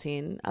I'm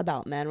ranting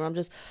about men, where I'm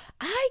just,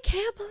 I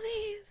can't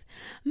believe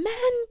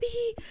men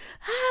be,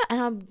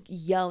 and I'm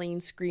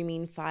yelling,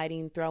 screaming,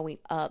 fighting, throwing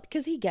up,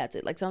 because he gets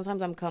it. Like,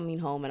 sometimes I'm coming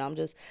home and I'm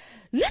just,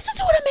 listen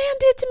to what a man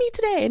did to me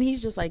today. And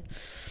he's just like,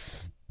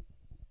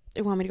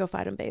 you want me to go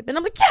fight him, babe? And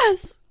I'm like,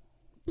 yes.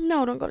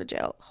 No, don't go to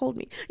jail. Hold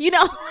me. You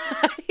know,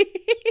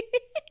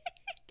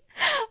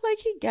 like,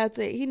 he gets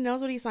it. He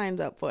knows what he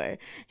signed up for.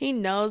 He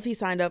knows he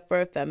signed up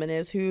for a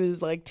feminist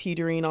who's like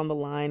teetering on the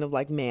line of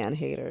like man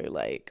hater.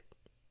 Like,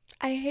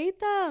 I hate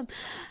them.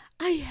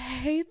 I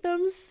hate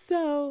them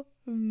so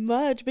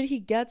much, but he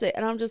gets it.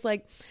 And I'm just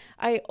like,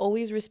 I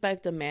always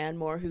respect a man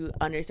more who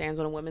understands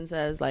when a woman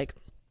says like,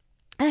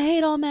 I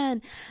hate all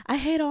men. I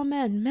hate all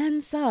men.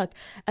 Men suck.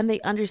 And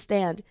they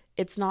understand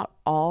it's not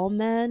all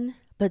men,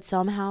 but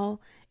somehow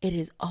it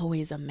is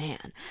always a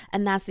man.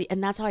 And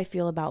that's how I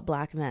feel about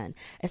black men.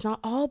 It's not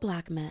all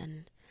black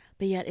men,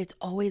 but yet it's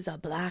always a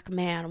black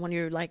man when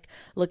you're like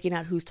looking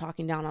at who's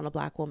talking down on a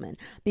black woman,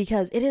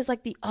 because it is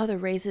like the other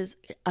races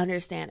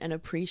understand and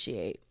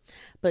appreciate.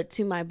 But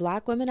to my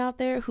black women out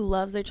there who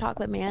loves their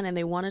chocolate man, and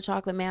they want a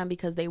chocolate man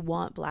because they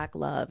want black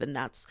love, and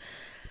that's,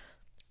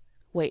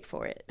 wait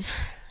for it.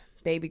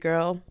 Baby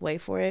girl, wait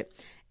for it.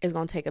 It's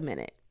going to take a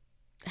minute.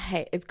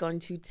 Hey, it's going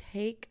to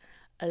take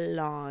a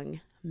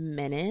long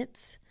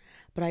minute,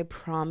 but I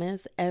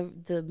promise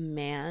the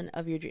man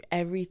of your dream,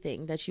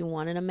 everything that you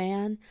want in a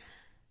man,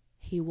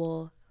 he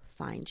will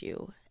find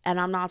you. And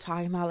I'm not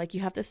talking about like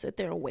you have to sit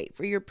there and wait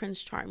for your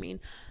Prince Charming.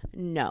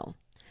 No.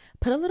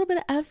 Put a little bit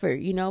of effort,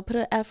 you know, put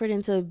an effort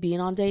into being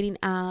on dating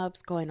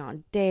apps, going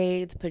on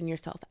dates, putting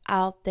yourself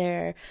out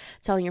there,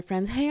 telling your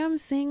friends, hey, I'm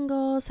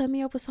single, set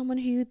me up with someone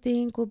who you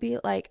think will be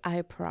like,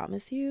 I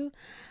promise you.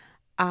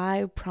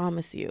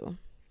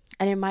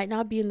 And it might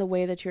not be in the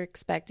way that you're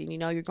expecting. You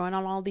know, you're going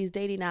on all these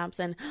dating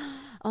apps and,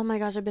 oh my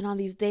gosh, I've been on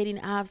these dating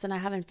apps and I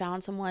haven't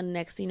found someone.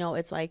 Next, you know,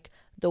 it's like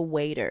the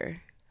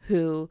waiter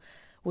who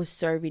was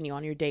serving you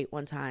on your date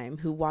one time,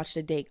 who watched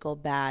a date go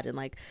bad and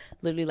like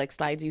literally like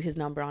slides you his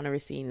number on a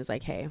receipt and is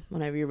like, hey,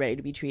 whenever you're ready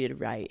to be treated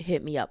right,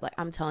 hit me up. Like,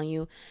 I'm telling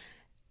you,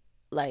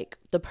 like,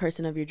 the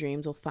person of your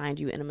dreams will find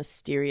you in a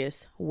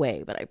mysterious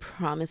way. But I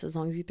promise, as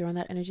long as you throw in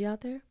that energy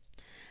out there,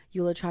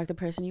 you'll attract the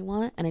person you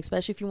want. And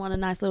especially if you want a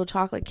nice little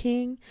chocolate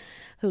king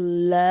who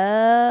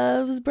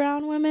loves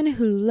brown women,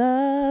 who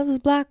loves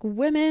black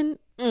women,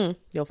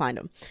 you'll find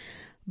him.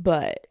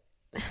 But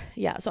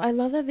yeah, so I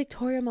love that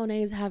Victoria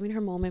Monet is having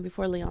her moment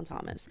before Leon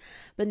Thomas.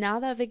 But now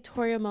that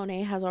Victoria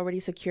Monet has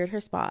already secured her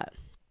spot,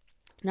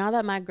 now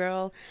that my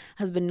girl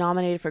has been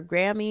nominated for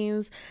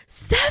Grammys,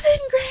 7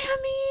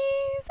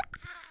 Grammys.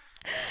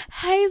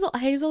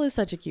 Hazel is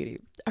such a cutie.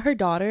 Her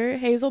daughter,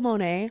 Hazel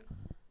Monet,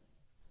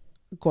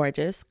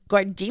 gorgeous,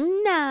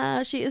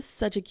 Gorgina. She is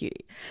such a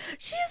cutie.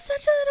 She is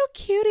such a little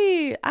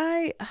cutie.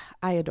 I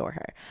adore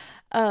her.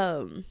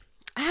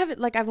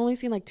 I've only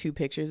seen like 2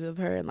 pictures of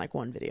her in like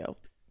one video.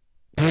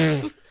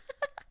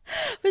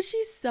 But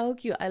she's so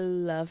cute. I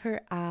love her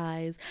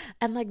eyes.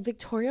 And like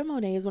Victoria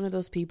Monet is one of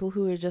those people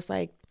who are just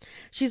like,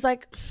 she's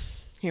like,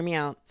 hear me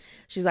out,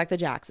 she's like the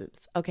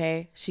Jacksons,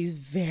 okay? She's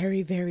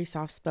very, very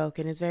soft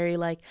spoken. It's very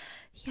like,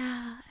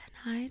 yeah,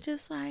 and I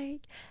just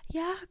like,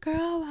 yeah,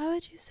 girl, why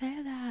would you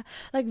say that?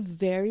 Like,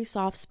 very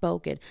soft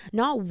spoken,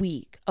 not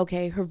weak,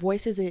 okay? Her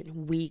voice isn't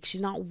weak.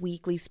 She's not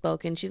weakly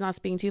spoken. She's not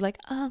speaking to you like,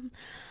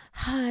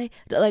 hi.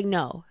 Like,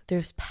 no,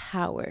 there's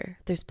power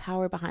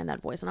behind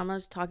that voice. And I'm not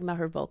just talking about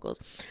her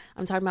vocals,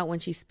 I'm talking about when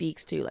she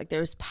speaks too. Like,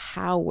 there's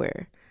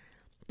power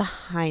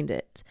behind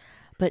it,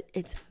 but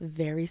it's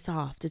very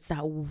soft. It's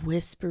that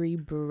whispery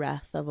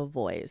breath of a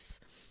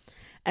voice.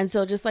 And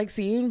so just like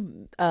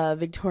seeing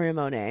Victoria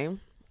Monet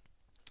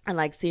and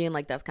like seeing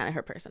like that's kind of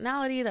her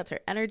personality, that's her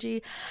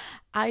energy,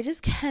 I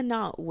just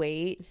cannot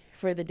wait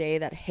for the day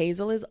that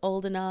Hazel is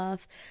old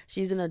enough,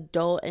 she's an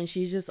adult, and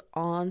she's just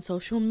on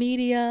social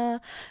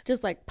media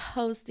just like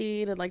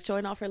posting and like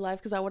showing off her life,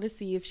 because I want to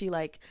see if she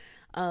like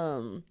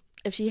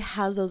if she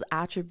has those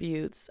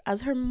attributes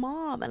as her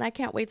mom. And I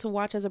can't wait to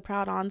watch as a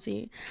proud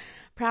auntie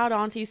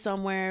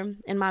somewhere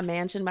in my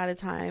mansion by the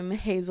time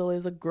Hazel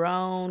is a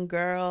grown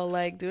girl,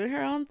 like doing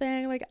her own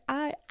thing. Like,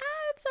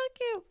 it's so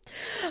cute.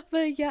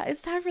 But yeah,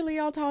 it's time for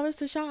Leon Thomas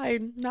to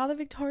shine. Now that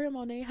Victoria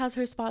Monet has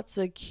her spot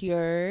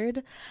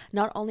secured,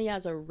 not only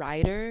as a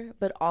writer,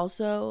 but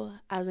also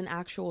as an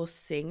actual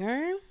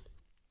singer.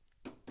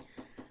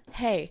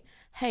 Hey,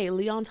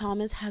 Leon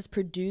Thomas has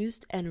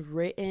produced and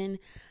written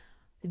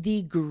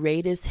the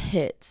greatest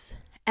hits.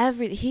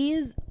 He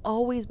is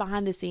always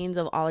behind the scenes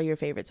of all of your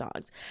favorite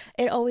songs.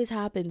 It always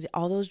happens.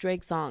 All those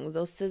Drake songs,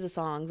 those SZA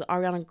songs,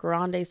 Ariana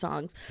Grande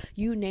songs,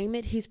 you name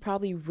it, he's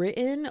probably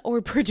written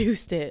or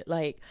produced it.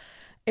 Like,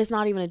 it's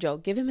not even a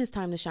joke. Give him his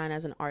time to shine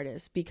as an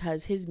artist,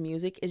 because his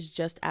music is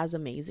just as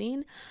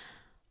amazing.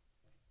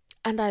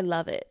 And I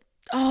love it.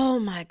 Oh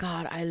my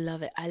God, I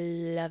love it. I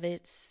love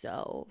it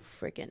so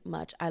freaking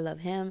much. I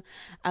love him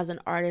as an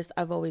artist.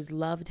 I've always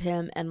loved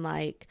him. And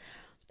like,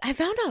 I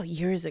found out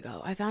years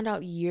ago,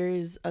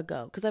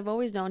 because I've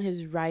always known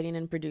his writing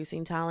and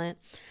producing talent,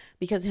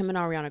 because him and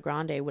Ariana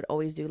Grande would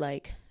always do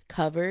like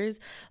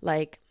covers.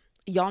 Like,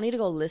 y'all need to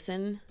go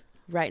listen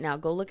right now.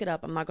 Go look it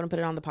up. I'm not going to put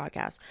it on the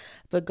podcast,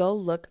 but go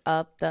look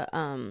up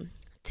the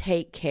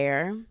Take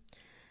Care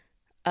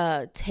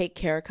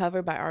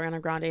cover by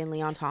Ariana Grande and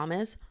Leon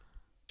Thomas.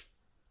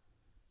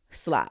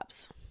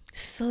 Slaps.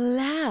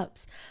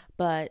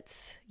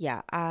 But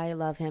yeah, I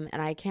love him,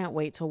 and I can't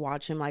wait to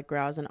watch him like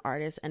grow as an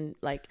artist and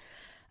like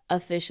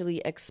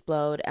officially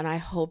explode. And I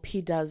hope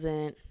he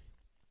doesn't,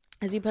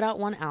 as he put out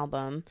one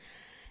album,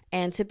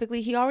 and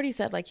typically he already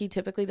said like he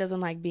typically doesn't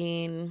like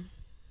being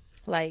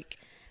like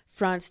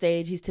front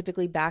stage. He's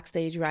typically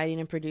backstage writing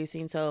and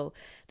producing. So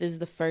this is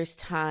the first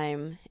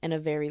time in a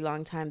very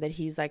long time that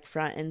he's like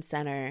front and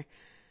center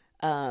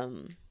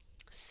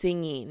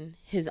singing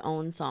his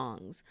own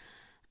songs.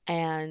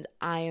 And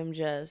I'm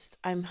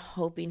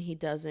hoping he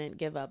doesn't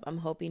give up. I'm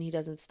hoping he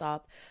doesn't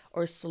stop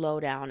or slow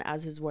down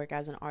as his work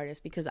as an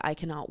artist, because I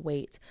cannot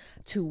wait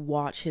to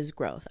watch his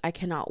growth. I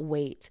cannot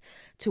wait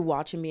to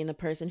watch him being the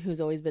person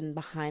who's always been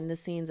behind the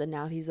scenes, and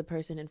now he's the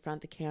person in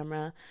front of the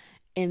camera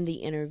in the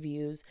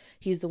interviews.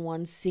 He's the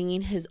one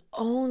singing his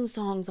own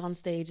songs on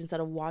stage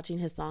instead of watching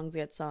his songs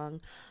get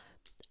sung.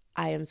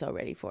 I am so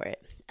ready for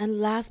it.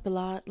 And last but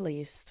not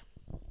least,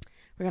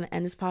 we're going to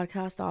end this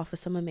podcast off with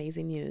some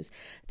amazing news.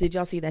 Did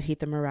y'all see that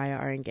Heath and Mariah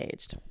are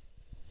engaged?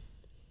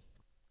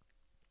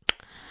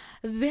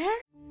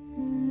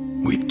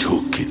 We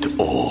took it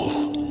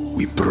all.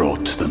 We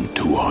brought them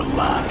to our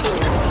land.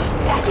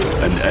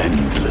 An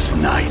endless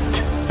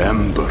night,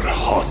 ember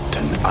hot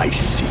and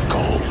icy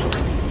cold.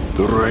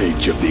 The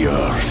rage of the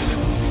earth.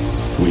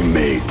 We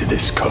made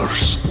this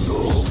curse.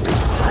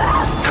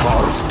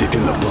 Carved it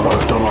in the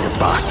blood on our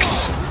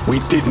backs. We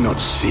did not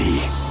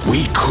see.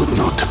 We could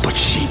not, but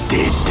she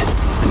did.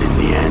 And in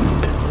the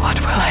end, What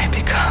will I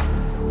become?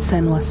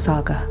 Senua's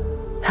Saga.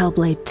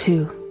 Hellblade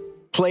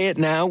 2. Play it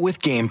now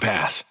with Game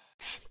Pass.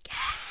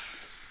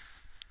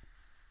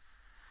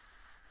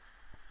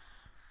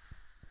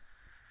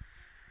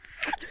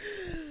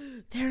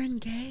 They're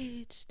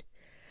engaged.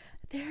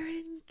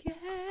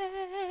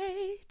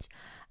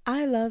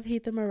 I love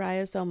Heath and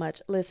Mariah so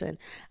much. Listen,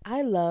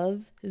 I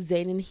love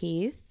Zayn and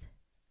Heath.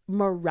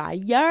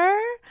 Mariah,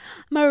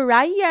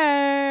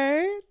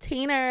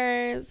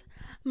 teeners,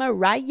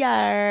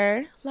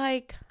 Mariah,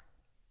 like,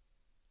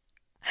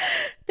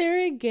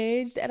 they're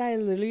engaged, and I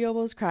literally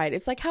almost cried.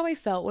 It's like how I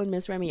felt when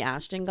Miss Remy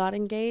Ashton got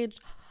engaged.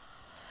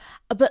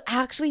 But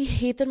actually,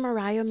 Heath and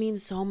Mariah mean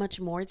so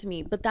much more to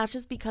me. But that's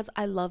just because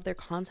I love their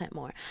content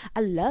more.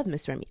 I love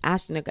Miss Remy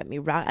Ashton. Don't get me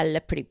wrong. I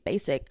love Pretty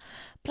Basic.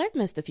 But I've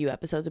missed a few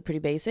episodes of Pretty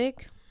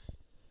Basic.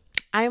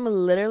 I am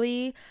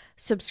literally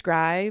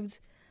subscribed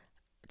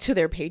to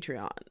their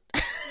Patreon.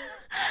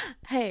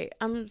 Hey,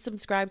 I'm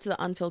subscribed to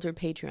the Unfiltered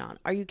Patreon.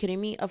 Are you kidding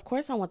me? Of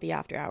course I want the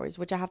After Hours,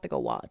 which I have to go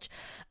watch.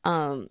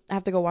 I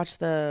have to go watch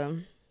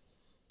the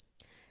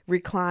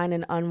Recline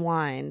and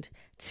Unwind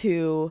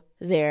to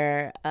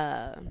their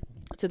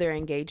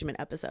engagement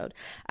episode.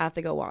 I have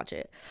to go watch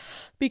it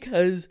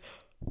because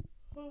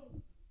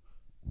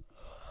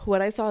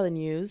when I saw the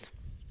news,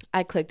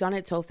 I clicked on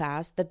it so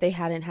fast that they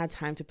hadn't had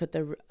time to put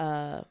the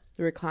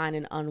Recline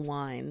and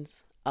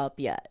Unwinds up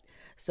yet.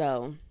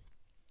 So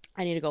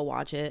I need to go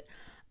watch it.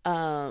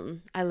 I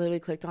literally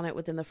clicked on it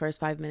within the first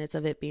 5 minutes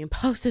of it being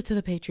posted to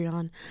the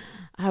Patreon.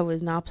 I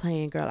was not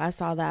playing, girl. I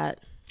saw the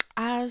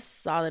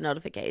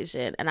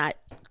notification and I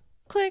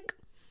click.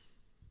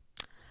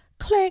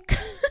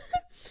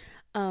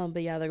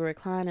 But yeah, the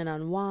Recline and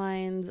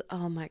Unwinds,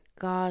 oh my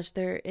gosh,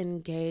 they're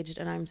engaged,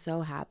 and I'm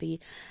so happy,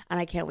 and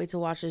I can't wait to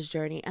watch this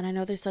journey. And I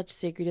know they're such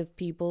secretive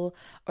people,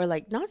 or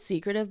like not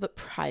secretive but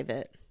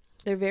private.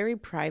 They're very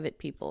private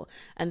people,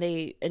 and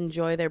they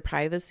enjoy their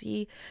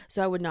privacy.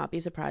 So I would not be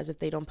surprised if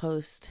they don't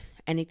post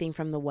anything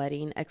from the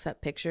wedding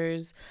except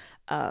pictures.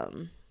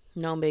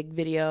 No big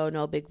video,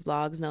 no big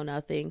vlogs, no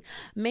nothing.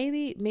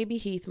 Maybe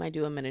Heath might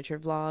do a miniature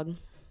vlog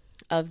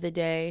of the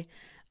day,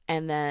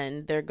 and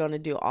then they're gonna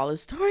do all the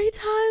story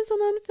times on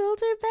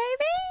Unfiltered,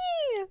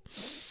 baby.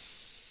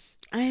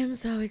 I am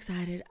so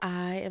excited.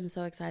 I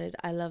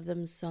love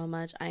them so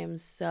much.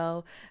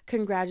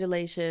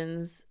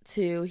 Congratulations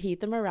to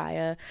Heath and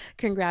Mariah.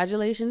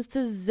 Congratulations to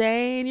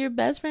Zayn. Your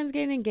best friend's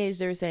getting engaged.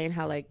 They were saying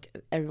how like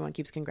everyone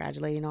keeps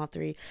congratulating all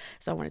three.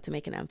 So I wanted to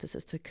make an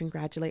emphasis to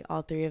congratulate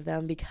all three of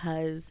them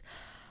because,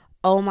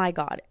 oh my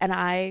God. And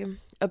I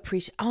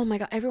appreciate, oh my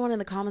God, everyone in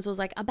the comments was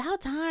like,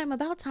 about time.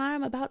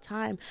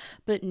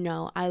 But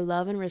no, I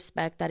love and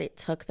respect that it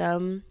took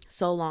them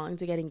so long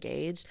to get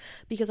engaged,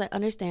 because I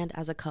understand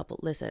as a couple,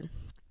 listen,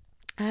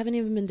 I haven't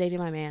even been dating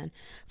my man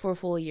for a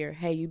full year.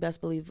 Hey, you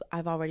best believe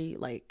we've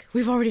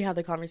already had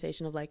the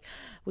conversation of like,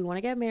 we want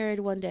to get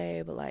married one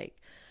day, but like,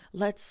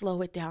 let's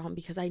slow it down,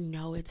 because I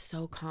know it's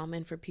so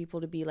common for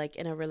people to be like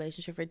in a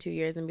relationship for 2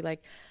 years and be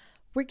like,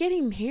 we're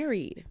getting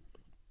married.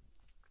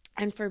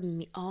 And for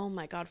me, oh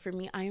my God,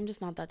 I am just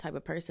not that type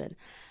of person.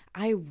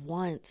 I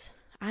want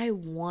a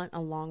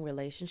long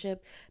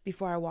relationship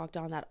before I walk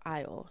down that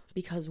aisle,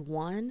 because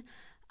one,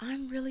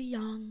 I'm really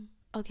young.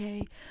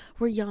 Okay.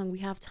 We're young. We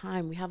have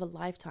time. We have a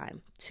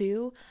lifetime.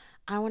 Two,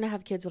 I want to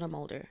have kids when I'm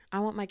older.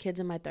 I want my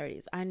kids in my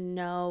 30s. I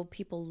know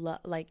people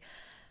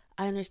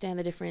I understand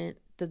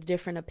the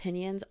different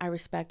opinions. I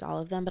respect all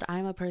of them, but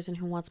I'm a person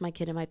who wants my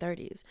kid in my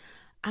 30s.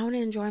 I want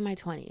to enjoy my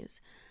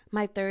 20s.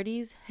 My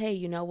 30s, hey,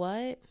 you know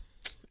what?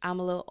 I'm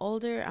a little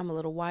older, I'm a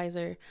little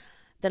wiser,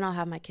 then I'll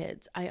have my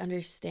kids. I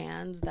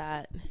understand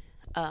that,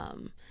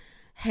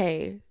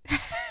 hey,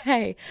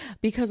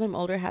 because I'm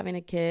older, having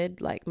a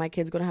kid, like my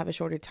kid's going to have a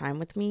shorter time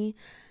with me,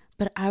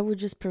 but I would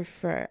just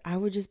prefer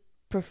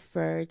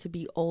to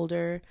be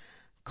older,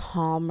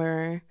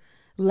 calmer,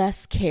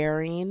 less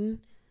caring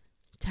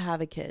to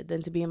have a kid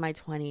than to be in my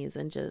 20s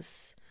and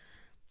just,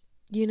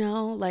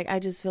 like I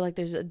just feel like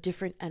there's a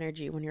different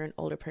energy when you're an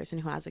older person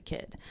who has a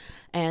kid,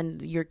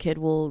 and your kid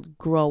will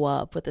grow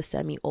up with a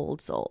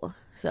semi-old soul.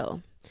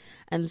 So,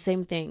 and the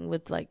same thing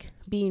with like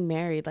being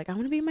married. Like I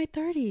want to be in my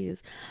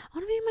 30s. I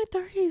want to be in my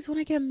 30s when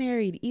I get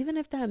married, even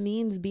if that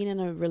means being in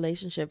a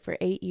relationship for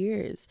 8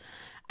 years.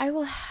 I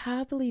will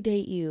happily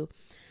date you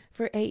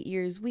for 8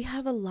 years. We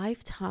have a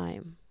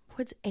lifetime.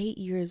 What's 8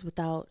 years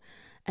without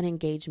an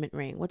engagement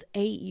ring? What's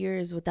 8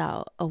 years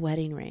without a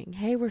wedding ring?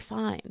 Hey, we're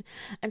fine.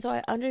 And so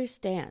I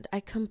understand. I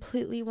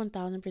completely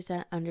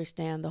 1000%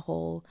 understand the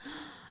whole,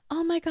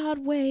 oh my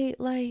God, wait,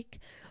 like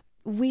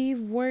we've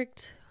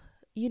worked,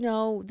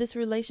 this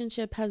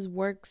relationship has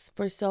worked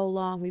for so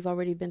long. We've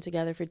already been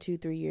together for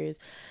 2-3 years.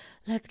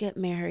 Let's get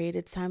married.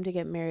 It's time to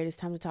get married. It's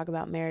time to talk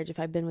about marriage. If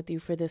I've been with you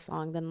for this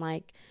long, then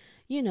like,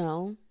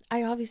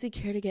 I obviously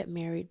care to get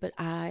married, but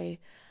I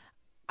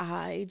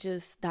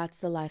just, that's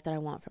the life that I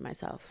want for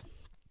myself.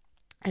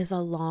 It's a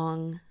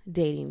long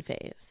dating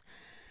phase.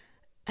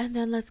 And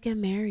then let's get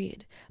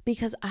married,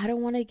 because I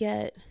don't want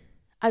to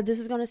this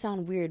is going to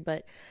sound weird,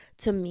 but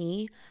to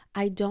me,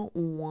 I don't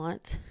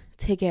want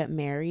to get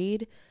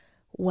married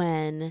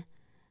when,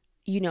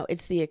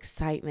 it's the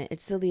excitement.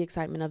 It's still the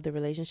excitement of the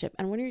relationship.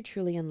 And when you're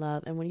truly in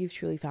love and when you've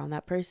truly found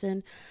that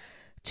person,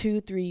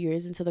 2-3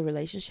 years into the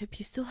relationship,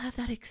 you still have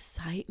that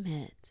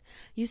excitement.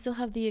 You still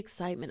have the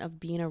excitement of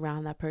being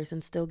around that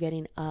person, still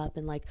getting up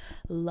and like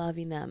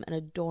loving them and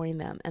adoring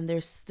them. And they're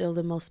still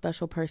the most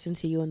special person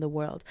to you in the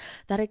world.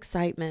 That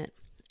excitement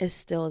is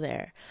still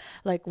there.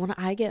 Like when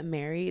I get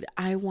married,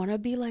 I want to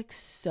be like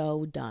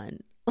so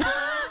done.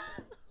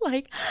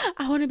 Like,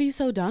 I want to be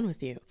so done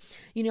with you.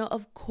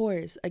 Of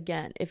course,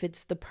 again, if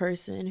it's the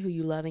person who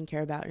you love and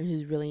care about and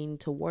who's willing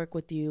to work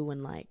with you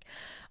and like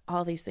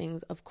all these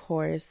things, of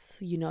course,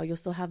 you'll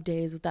still have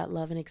days with that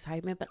love and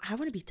excitement, but I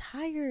want to be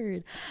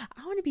tired.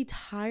 I want to be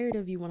tired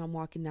of you when I'm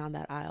walking down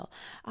that aisle.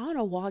 I want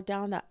to walk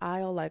down that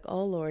aisle like,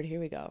 oh Lord, here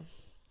we go.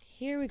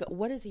 Here we go.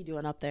 What is he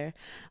doing up there?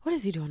 What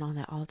is he doing on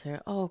that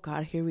altar? Oh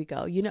God, here we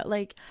go.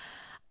 Like,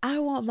 I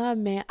want my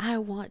man, I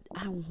want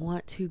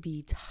to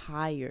be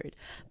tired,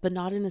 but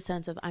not in a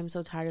sense of I'm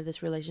so tired of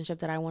this relationship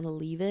that I want to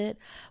leave it,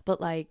 but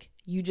like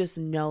you just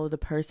know the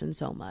person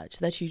so much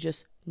that you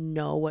just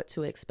know what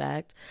to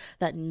expect,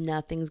 that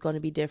nothing's going to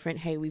be different.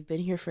 Hey, we've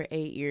been here for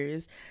 8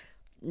 years.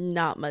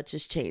 Not much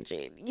is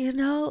changing,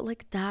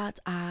 like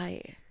that's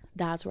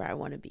where I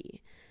want to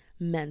be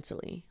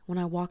mentally when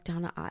I walk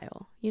down the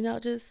aisle,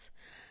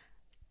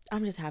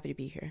 I'm just happy to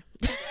be here.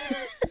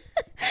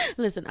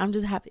 Listen, I'm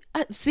just happy.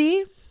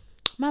 See,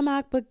 my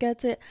MacBook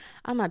gets it.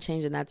 I'm not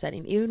changing that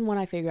setting. Even when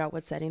I figure out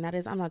what setting that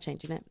is, I'm not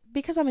changing it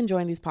because I'm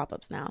enjoying these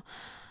pop-ups now.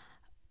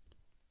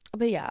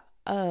 But yeah,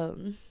 that's where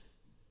we're going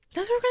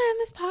to end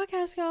this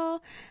podcast,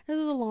 y'all. This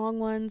is a long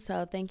one,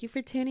 so thank you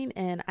for tuning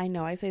in. I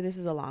know I say this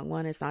is a long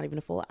one. It's not even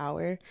a full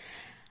hour.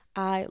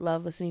 I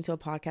love listening to a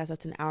podcast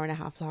that's an hour and a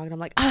half long, and I'm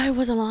like, it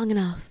wasn't long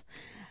enough.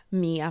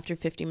 Me after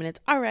 50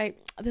 minutes. All right,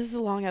 this is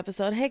a long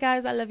episode. Hey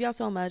guys, I love y'all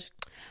so much.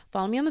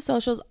 Follow me on the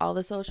socials. All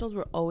the socials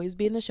will always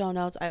be in the show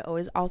notes. I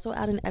always also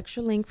add an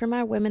extra link for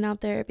my women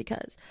out there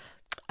because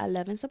I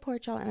love and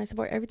support y'all, and I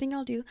support everything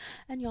y'all do,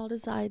 and y'all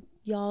decide.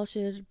 Y'all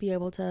should be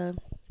able to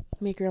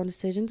make your own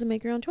decisions and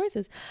make your own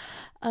choices.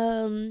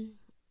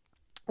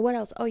 What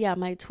else? Oh yeah,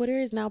 my Twitter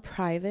is now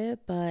private,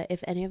 but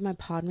if any of my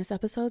PODMAS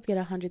episodes get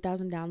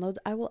 100,000 downloads,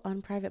 I will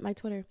unprivate my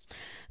Twitter,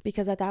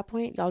 because at that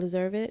point, y'all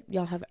deserve it.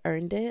 Y'all have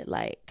earned it.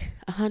 Like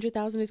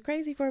 100,000 is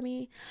crazy for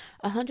me.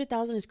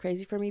 100,000 is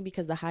crazy for me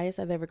because the highest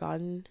I've ever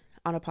gotten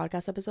on a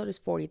podcast episode is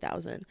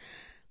 40,000.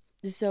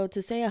 So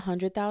to say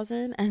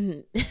 100,000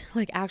 and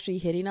like actually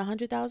hitting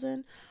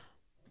 100,000,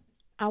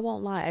 I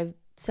won't lie. I've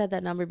said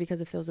that number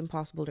because it feels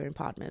impossible during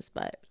PODMAS,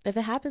 but if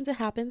it happens, it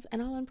happens,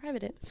 and I'll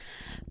unprivate it.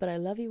 But I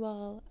love you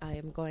all. I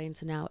am going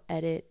to now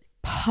edit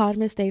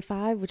PODMAS Day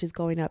 5, which is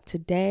going up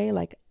today,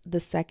 like the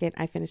second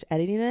I finish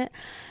editing it,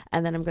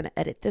 and then I'm going to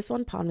edit this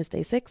one, PODMAS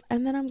Day 6,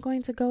 and then I'm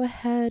going to go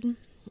ahead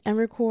and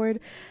record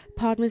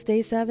PODMAS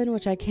Day 7,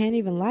 which I can't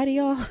even lie to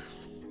y'all.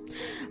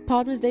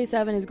 PODMAS Day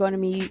 7 is going to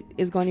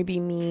be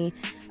me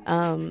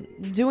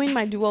doing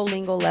my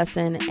Duolingo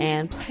lesson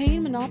and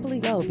playing Monopoly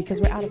Go, because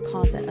we're out of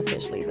content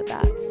officially, but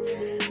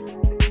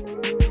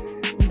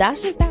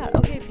that's just that.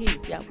 Okay,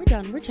 peace. Yeah, we're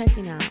done. We're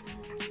checking out.